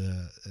just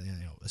a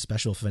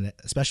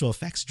special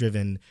effects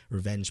driven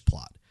revenge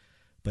plot.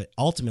 But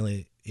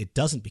ultimately, it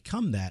doesn't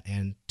become that.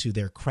 And to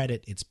their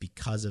credit, it's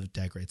because of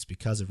Degra. It's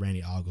because of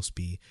Randy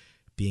Oglesby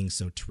being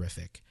so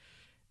terrific.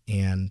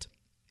 And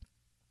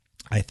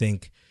I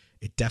think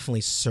it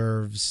definitely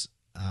serves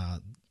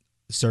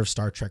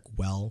Star Trek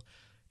well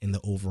in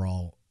the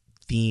overall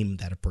theme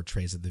that it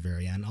portrays at the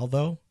very end.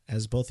 Although,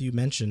 as both of you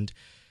mentioned,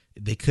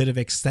 they could have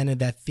extended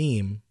that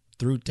theme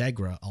through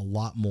Degra a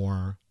lot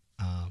more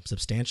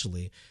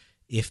substantially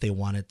if they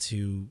wanted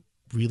to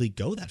really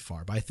go that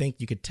far. But I think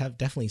you could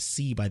definitely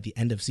see by the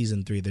end of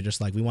season 3, they're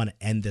just like, we want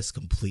to end this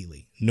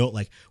completely. No,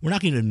 like, we're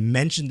not going to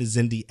mention the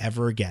Xindi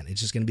ever again.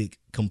 It's just going to be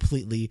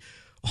completely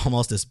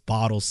almost this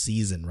bottle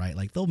season, right?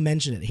 Like, they'll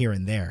mention it here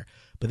and there,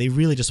 but they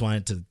really just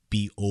wanted to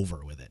be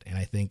over with it. And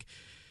I think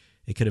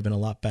it could have been a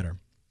lot better.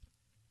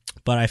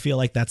 But I feel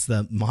like that's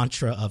the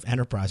mantra of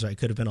Enterprise, right? It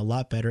could have been a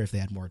lot better if they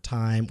had more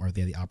time or if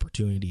they had the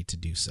opportunity to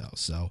do so.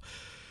 So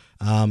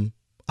I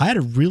had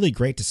a really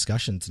great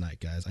discussion tonight,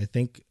 guys. I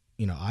think,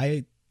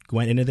 I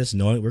went into this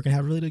knowing we're going to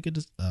have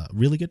a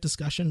really good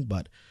discussion,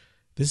 but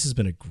this has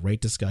been a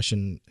great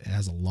discussion. It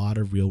has a lot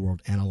of real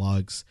world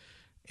analogs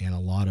and a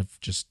lot of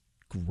just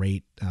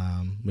great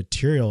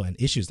material and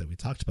issues that we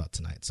talked about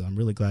tonight. So I'm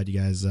really glad you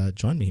guys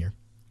joined me here.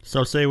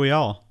 So say we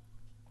all.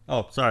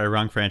 Oh, sorry,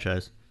 wrong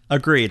franchise.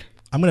 Agreed.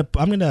 I'm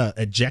gonna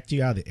eject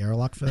you out of the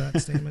airlock for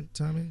that statement,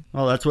 Tommy.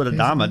 Well, that's what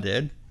Adama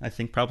did. I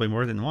think probably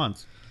more than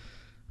once.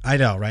 I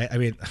know, right? I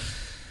mean,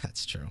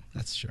 that's true.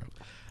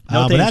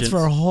 No but that's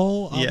for a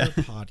whole other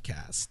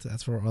podcast.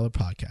 That's for other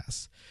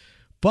podcasts.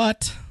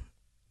 But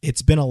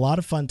it's been a lot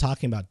of fun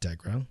talking about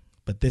Degra.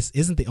 But this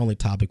isn't the only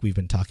topic we've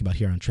been talking about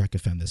here on Trek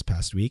FM this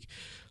past week.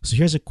 So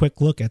here's a quick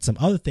look at some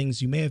other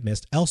things you may have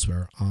missed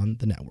elsewhere on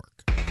the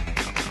network.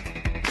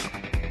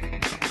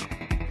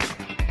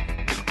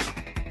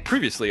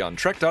 Previously on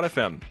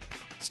Trek.fm,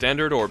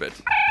 Standard Orbit.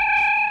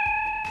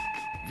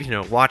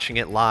 Watching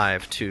it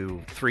live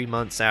to 3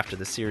 months after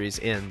the series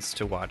ends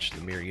to watch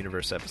the Mirror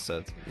Universe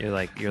episodes. You're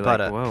like,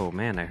 whoa,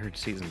 man, I heard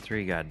season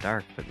 3 got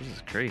dark, but this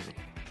is crazy.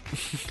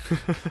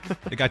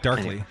 It got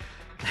darkly.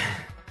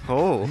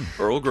 Oh.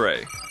 Earl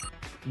Grey.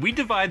 We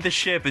divide the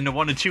ship into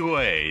one of two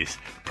ways.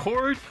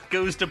 Port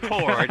goes to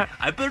port.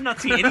 I better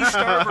not see any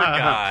starboard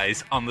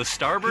guys on the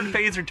starboard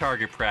phaser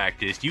target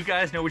practice. You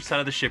guys know which side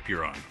of the ship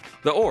you're on.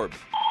 The Orb.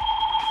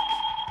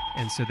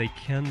 And so they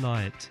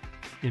cannot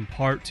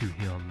impart to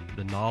him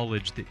the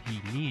knowledge that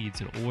he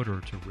needs in order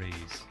to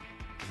raise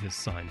his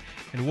son.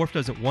 And Worf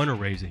doesn't want to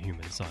raise a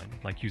human son.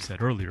 Like you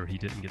said earlier, he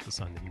didn't get the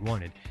son that he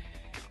wanted.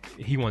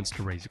 He wants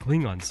to raise a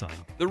Klingon son.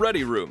 The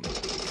Ready Room.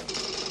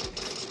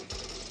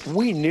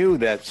 We knew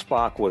that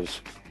Spock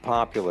was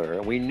popular,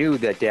 and we knew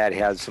that Dad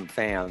had some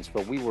fans,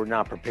 but we were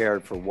not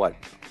prepared for what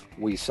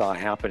we saw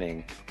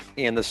happening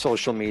in the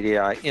social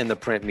media, in the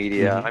print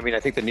media. Mm-hmm. I mean, I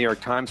think the New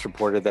York Times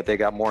reported that they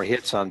got more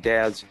hits on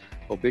Dad's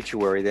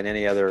obituary than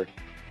any other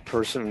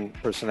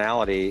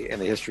personality in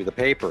the history of the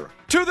paper.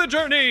 To the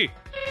journey!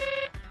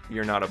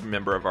 You're not a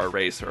member of our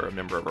race or a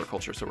member of our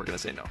culture, so we're going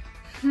to say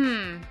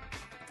no.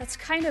 That's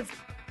kind of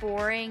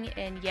boring,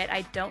 and yet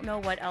I don't know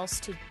what else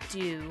to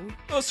do.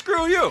 Oh,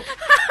 screw you!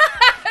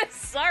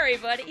 Sorry,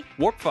 buddy.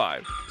 Warp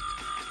 5.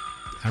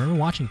 I remember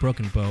watching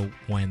Broken Bow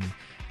when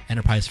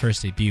Enterprise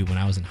first debuted when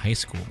I was in high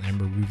school. And I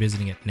remember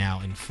revisiting it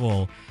now in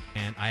full,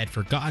 and I had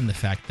forgotten the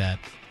fact that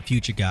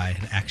Future Guy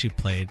had actually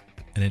played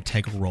an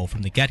integral role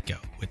from the get-go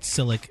with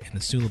Silic and the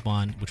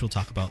Suliban, which we'll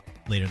talk about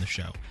later in the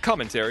show.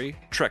 Commentary,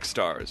 Trek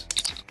Stars.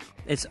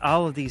 It's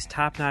all of these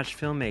top-notch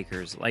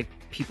filmmakers. Like,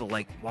 people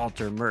like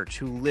Walter Murch,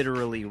 who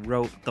literally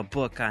wrote the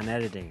book on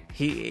editing.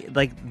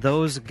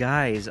 Those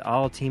guys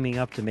all teaming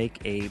up to make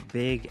a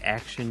big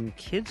action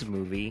kids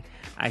movie,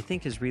 I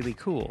think is really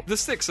cool. The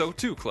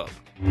 602 Club.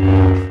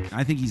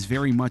 I think he's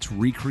very much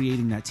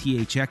recreating that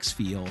THX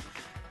feel,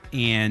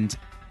 and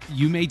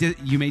you may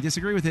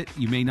disagree with it.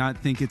 You may not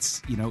think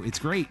it's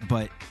great,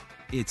 but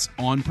it's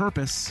on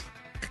purpose.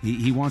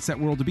 He wants that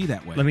world to be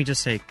that way. Let me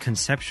just say,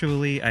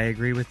 conceptually, I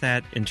agree with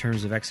that. In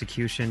terms of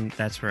execution,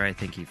 that's where I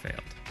think he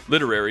failed.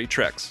 Literary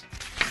Treks.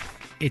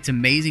 It's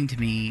amazing to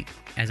me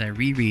as I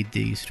reread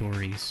these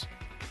stories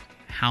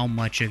how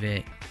much of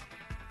it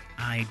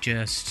I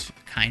just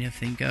kind of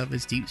think of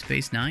as Deep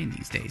Space Nine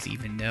these days,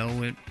 even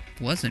though it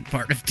wasn't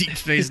part of Deep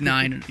Space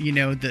Nine,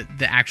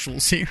 the actual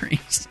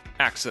series.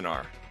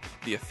 Axanar,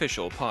 the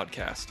official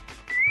podcast.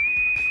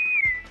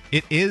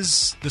 It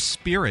is the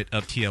spirit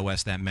of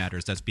TOS that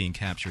matters that's being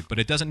captured, but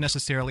it doesn't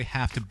necessarily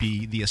have to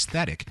be the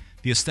aesthetic.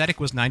 The aesthetic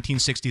was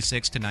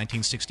 1966 to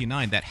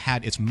 1969. That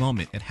had its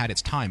moment. It had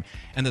its time.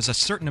 And there's a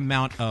certain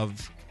amount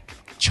of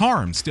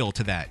charm still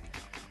to that.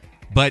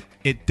 But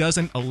it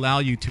doesn't allow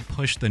you to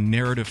push the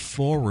narrative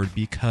forward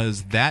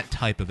because that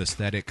type of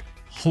aesthetic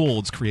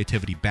holds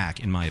creativity back,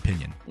 in my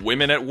opinion.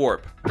 Women at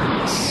Warp.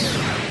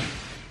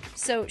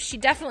 So she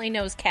definitely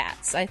knows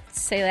cats. I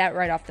say that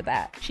right off the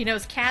bat. She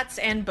knows cats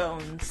and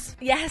Bones.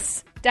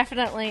 Yes,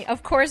 definitely.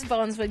 Of course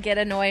Bones would get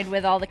annoyed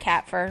with all the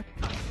cat fur.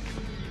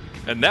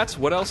 And that's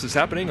what else is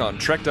happening on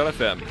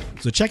Trek.fm.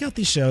 So check out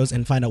these shows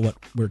and find out what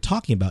we're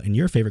talking about in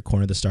your favorite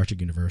corner of the Star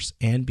Trek universe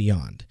and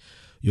beyond.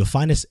 You'll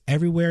find us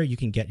everywhere you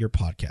can get your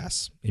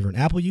podcasts. If you're an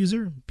Apple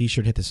user, be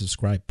sure to hit the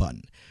subscribe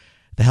button.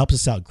 That helps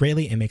us out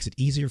greatly and makes it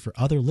easier for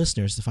other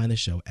listeners to find the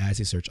show as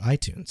they search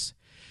iTunes.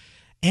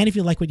 And if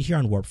you like what you hear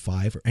on Warp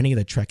 5 or any of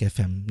the Trek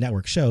FM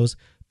network shows,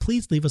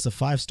 please leave us a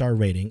 5-star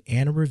rating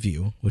and a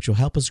review, which will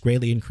help us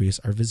greatly increase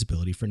our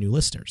visibility for new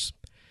listeners.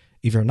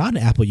 If you're not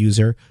an Apple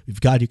user,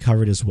 we've got you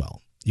covered as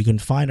well. You can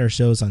find our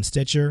shows on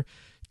Stitcher,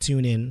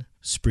 TuneIn,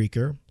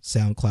 Spreaker,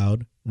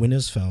 SoundCloud,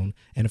 Windows Phone,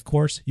 and of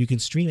course, you can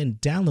stream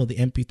and download the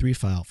MP3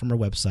 file from our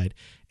website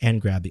and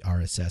grab the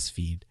RSS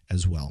feed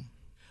as well.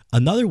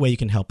 Another way you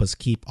can help us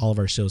keep all of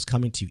our shows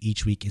coming to you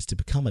each week is to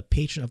become a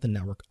patron of the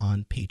network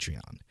on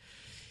Patreon.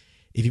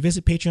 If you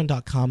visit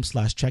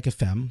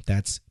patreon.com/TrekFM,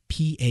 that's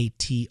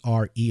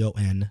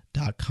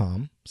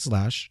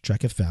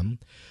patreon.com/TrekFM,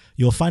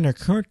 you'll find our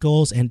current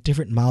goals and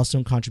different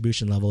milestone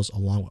contribution levels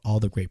along with all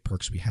the great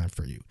perks we have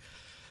for you.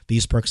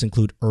 These perks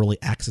include early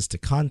access to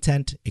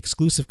content,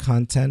 exclusive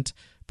content,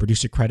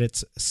 producer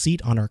credits, a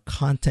seat on our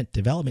content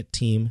development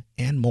team,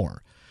 and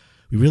more.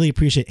 We really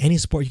appreciate any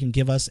support you can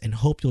give us and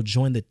hope you'll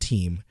join the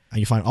team. And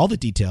you'll find all the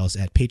details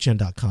at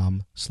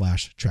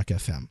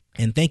patreon.com/TrekFM.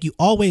 And thank you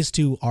always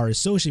to our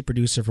associate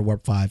producer for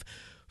Warp 5,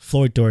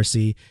 Floyd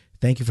Dorsey.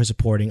 Thank you for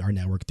supporting our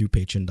network through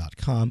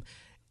patreon.com.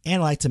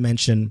 And I'd like to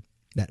mention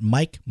that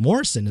Mike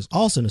Morrison is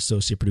also an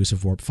associate producer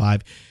for Warp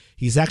 5.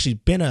 He's actually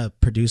been a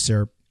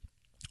producer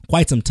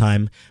quite some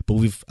time, but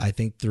I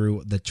think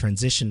through the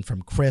transition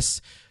from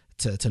Chris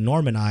to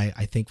Norm and I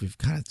think we've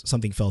kind of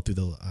something fell through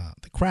the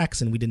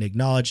cracks, and we didn't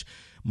acknowledge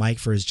Mike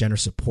for his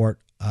generous support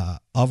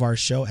of our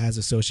show as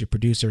associate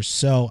producer.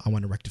 So I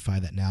want to rectify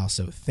that now.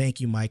 So thank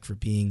you, Mike, for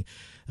being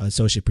an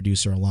associate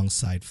producer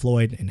alongside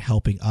Floyd and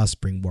helping us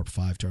bring Warp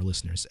 5 to our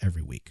listeners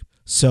every week.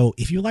 So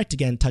if you'd like to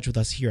get in touch with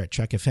us here at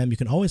Trek FM, you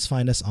can always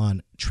find us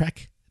on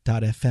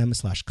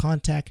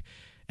trek.fm/contact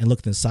and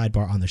look in the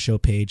sidebar on the show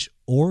page,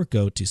 or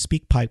go to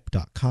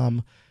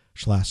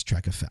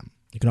speakpipe.com/TrekFM.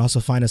 You can also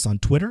find us on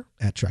Twitter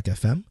at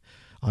TrekFM,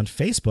 on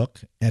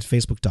Facebook at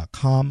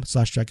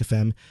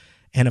facebook.com/TrekFM,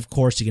 and of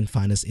course you can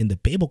find us in the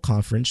Babel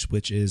Conference,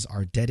 which is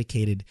our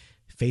dedicated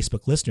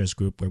Facebook listeners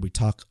group where we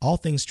talk all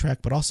things Trek,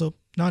 but also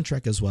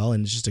non-Trek as well,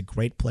 and it's just a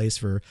great place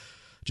for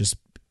just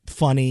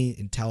funny,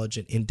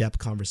 intelligent, in-depth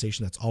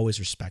conversation that's always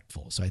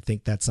respectful. So I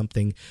think that's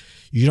something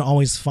you don't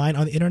always find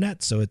on the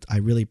internet, so I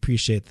really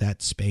appreciate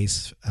that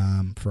space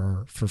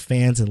for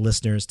fans and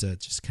listeners to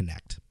just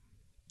connect.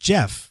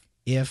 Jeff,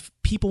 if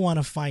people want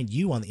to find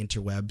you on the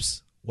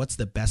interwebs, what's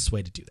the best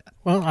way to do that?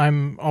 Well,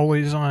 I'm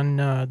always on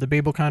the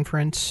Babel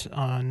Conference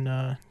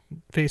on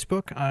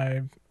Facebook.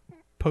 I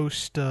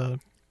post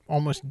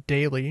almost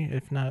daily,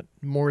 if not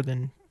more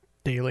than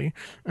daily.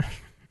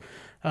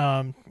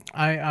 I'm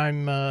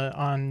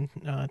on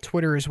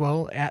Twitter as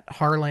well, at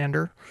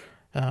Harlander.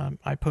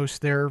 I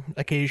post there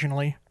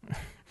occasionally.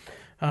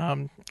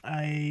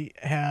 I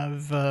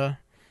have,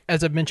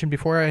 as I've mentioned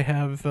before, I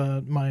have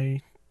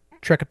my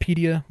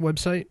Trekipedia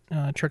website,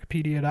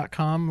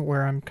 trekipedia.com,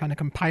 where I'm kind of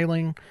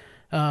compiling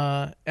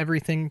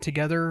everything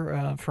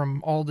together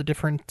from all the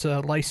different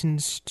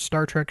licensed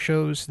Star Trek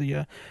shows,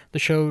 the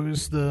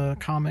shows, the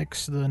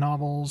comics, the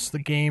novels, the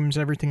games,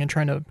 everything, and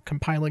trying to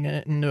compiling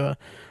it into,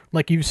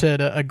 like you said,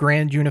 a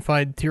grand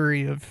unified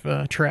theory of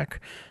Trek.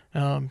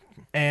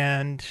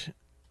 And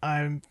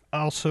I've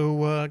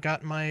also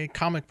got my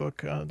comic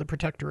book, The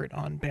Protectorate,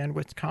 on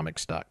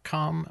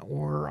bandwidthcomics.com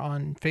or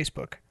on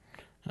Facebook.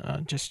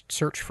 just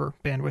search for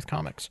Bandwidth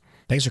Comics.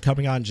 Thanks for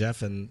coming on,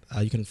 Jeff. And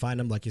you can find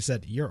them, like you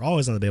said, you're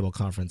always on the Babel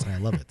Conference, and I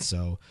love it.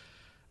 So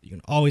you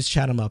can always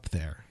chat them up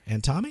there.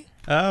 And Tommy?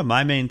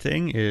 My main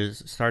thing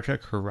is Star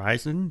Trek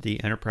Horizon,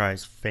 the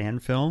Enterprise fan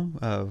film,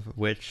 of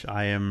which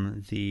I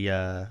am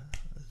the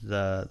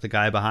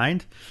guy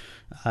behind.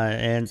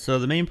 And so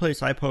the main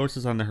place I post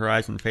is on the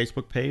Horizon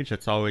Facebook page.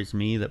 That's always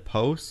me that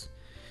posts.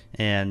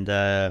 And,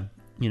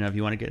 if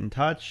you want to get in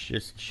touch,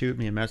 just shoot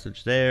me a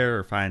message there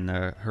or find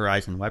the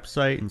Horizon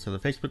website. And so the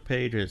Facebook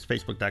page is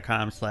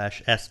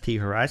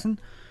facebook.com/sthorizon.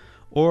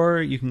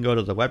 Or you can go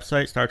to the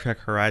website,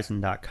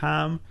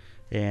 StarTrekHorizon.com.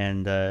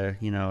 And,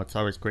 it's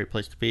always a great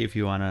place to be if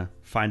you want to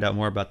find out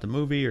more about the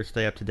movie or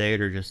stay up to date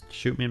or just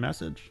shoot me a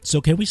message.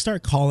 So can we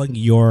start calling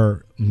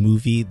your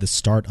movie the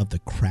start of the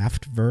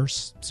Kraft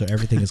verse? So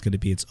everything is going to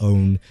be its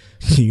own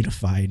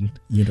unified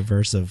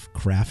universe of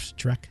Kraft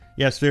Trek?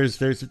 Yes, there's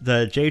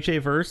the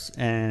JJ verse,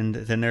 and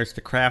then there's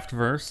the Kraft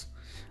verse.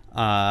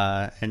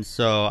 And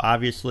so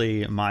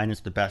obviously mine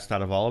is the best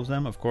out of all of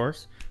them, of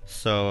course.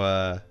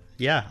 So,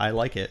 yeah, I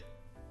like it.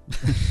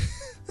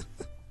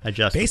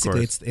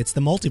 Basically, it's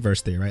the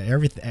multiverse theory, right?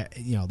 Everything,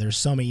 there's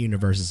so many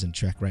universes in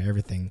Trek, right?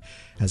 Everything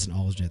has an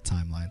alternate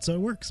timeline, so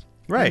it works.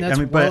 Right, And that's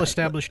well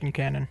established in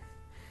canon.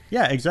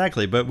 Yeah,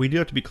 exactly. But we do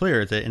have to be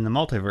clear that in the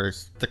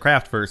multiverse, the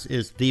Kraft verse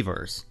is the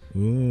verse.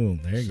 Ooh,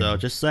 there you go. So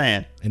just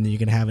saying. And then you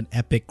can have an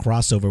epic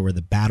crossover where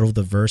the battle of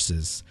the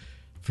verses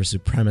for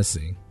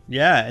supremacy.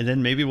 Yeah, and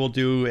then maybe we'll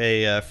do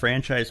a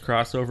franchise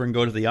crossover and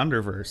go to the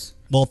Underverse.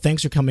 Well,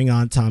 thanks for coming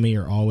on, Tommy.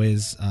 You're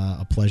always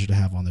a pleasure to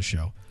have on the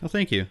show. Well,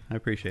 thank you. I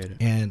appreciate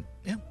it.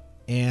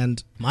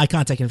 And my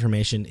contact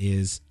information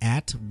is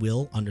at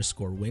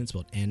Will_Nguyen,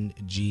 spelled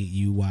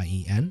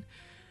Nguyen.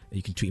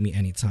 You can tweet me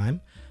anytime.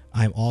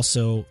 I'm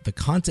also the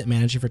content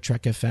manager for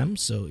Trek FM,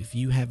 so if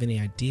you have any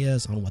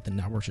ideas on what the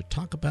network should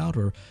talk about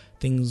or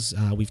things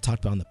we've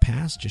talked about in the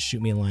past, just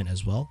shoot me a line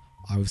as well.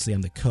 Obviously,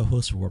 I'm the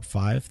co-host for Warp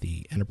 5,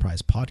 the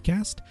Enterprise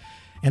podcast.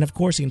 And of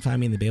course, you can find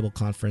me in the Babel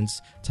Conference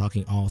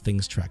talking all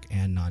things Trek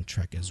and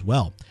non-Trek as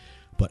well.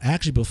 But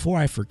actually, before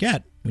I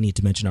forget, we need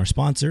to mention our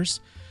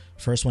sponsors.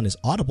 First one is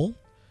Audible.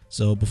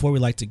 So before we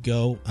like to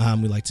go,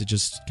 we like to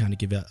just kind of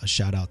give a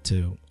shout out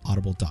to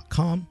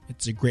audible.com.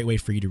 It's a great way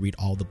for you to read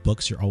all the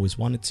books you always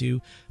wanted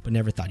to, but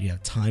never thought you'd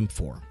have time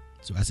for.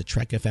 So as a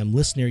Trek FM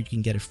listener, you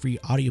can get a free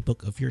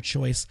audiobook of your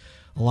choice,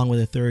 along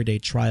with a 30-day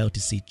trial to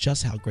see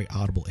just how great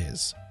Audible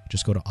is.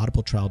 Just go to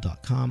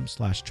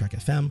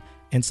audibletrial.com/trekfm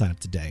and sign up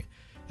today.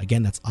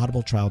 Again, that's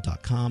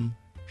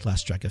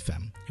audibletrial.com/trekfm.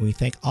 And we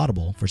thank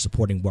Audible for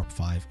supporting Warp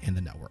 5 and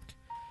the network.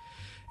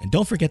 And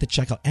don't forget to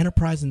check out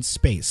Enterprise in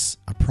Space,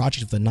 a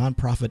project of the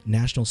nonprofit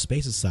National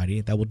Space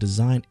Society that will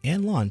design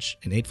and launch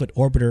an 8-foot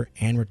orbiter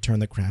and return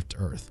the craft to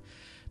Earth.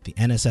 The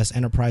NSS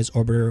Enterprise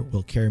orbiter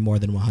will carry more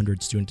than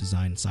 100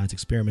 student-designed science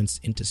experiments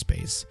into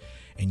space,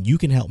 and you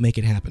can help make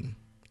it happen.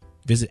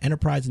 Visit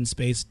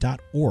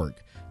enterpriseinspace.org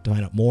to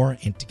find out more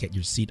and to get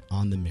your seat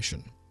on the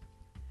mission.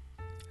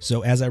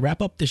 So as I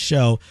wrap up the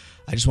show,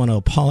 I just want to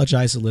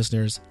apologize to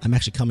listeners. I'm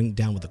actually coming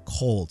down with a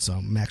cold, so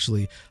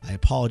I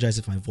apologize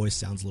if my voice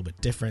sounds a little bit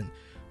different,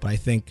 but I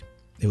think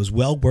it was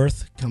well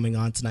worth coming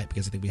on tonight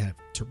because I think we had a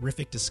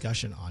terrific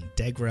discussion on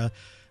Degra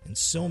and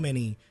so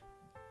many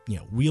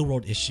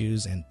real-world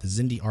issues and the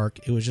Xindi arc.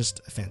 It was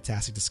just a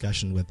fantastic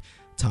discussion with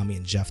Tommy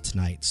and Jeff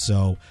tonight,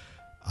 so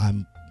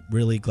I'm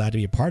really glad to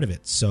be a part of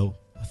it. So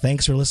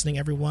thanks for listening,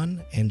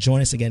 everyone, and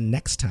join us again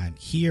next time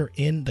here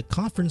in the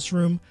conference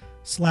room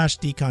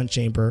 /decon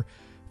chamber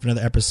for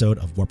another episode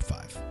of Warp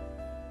 5.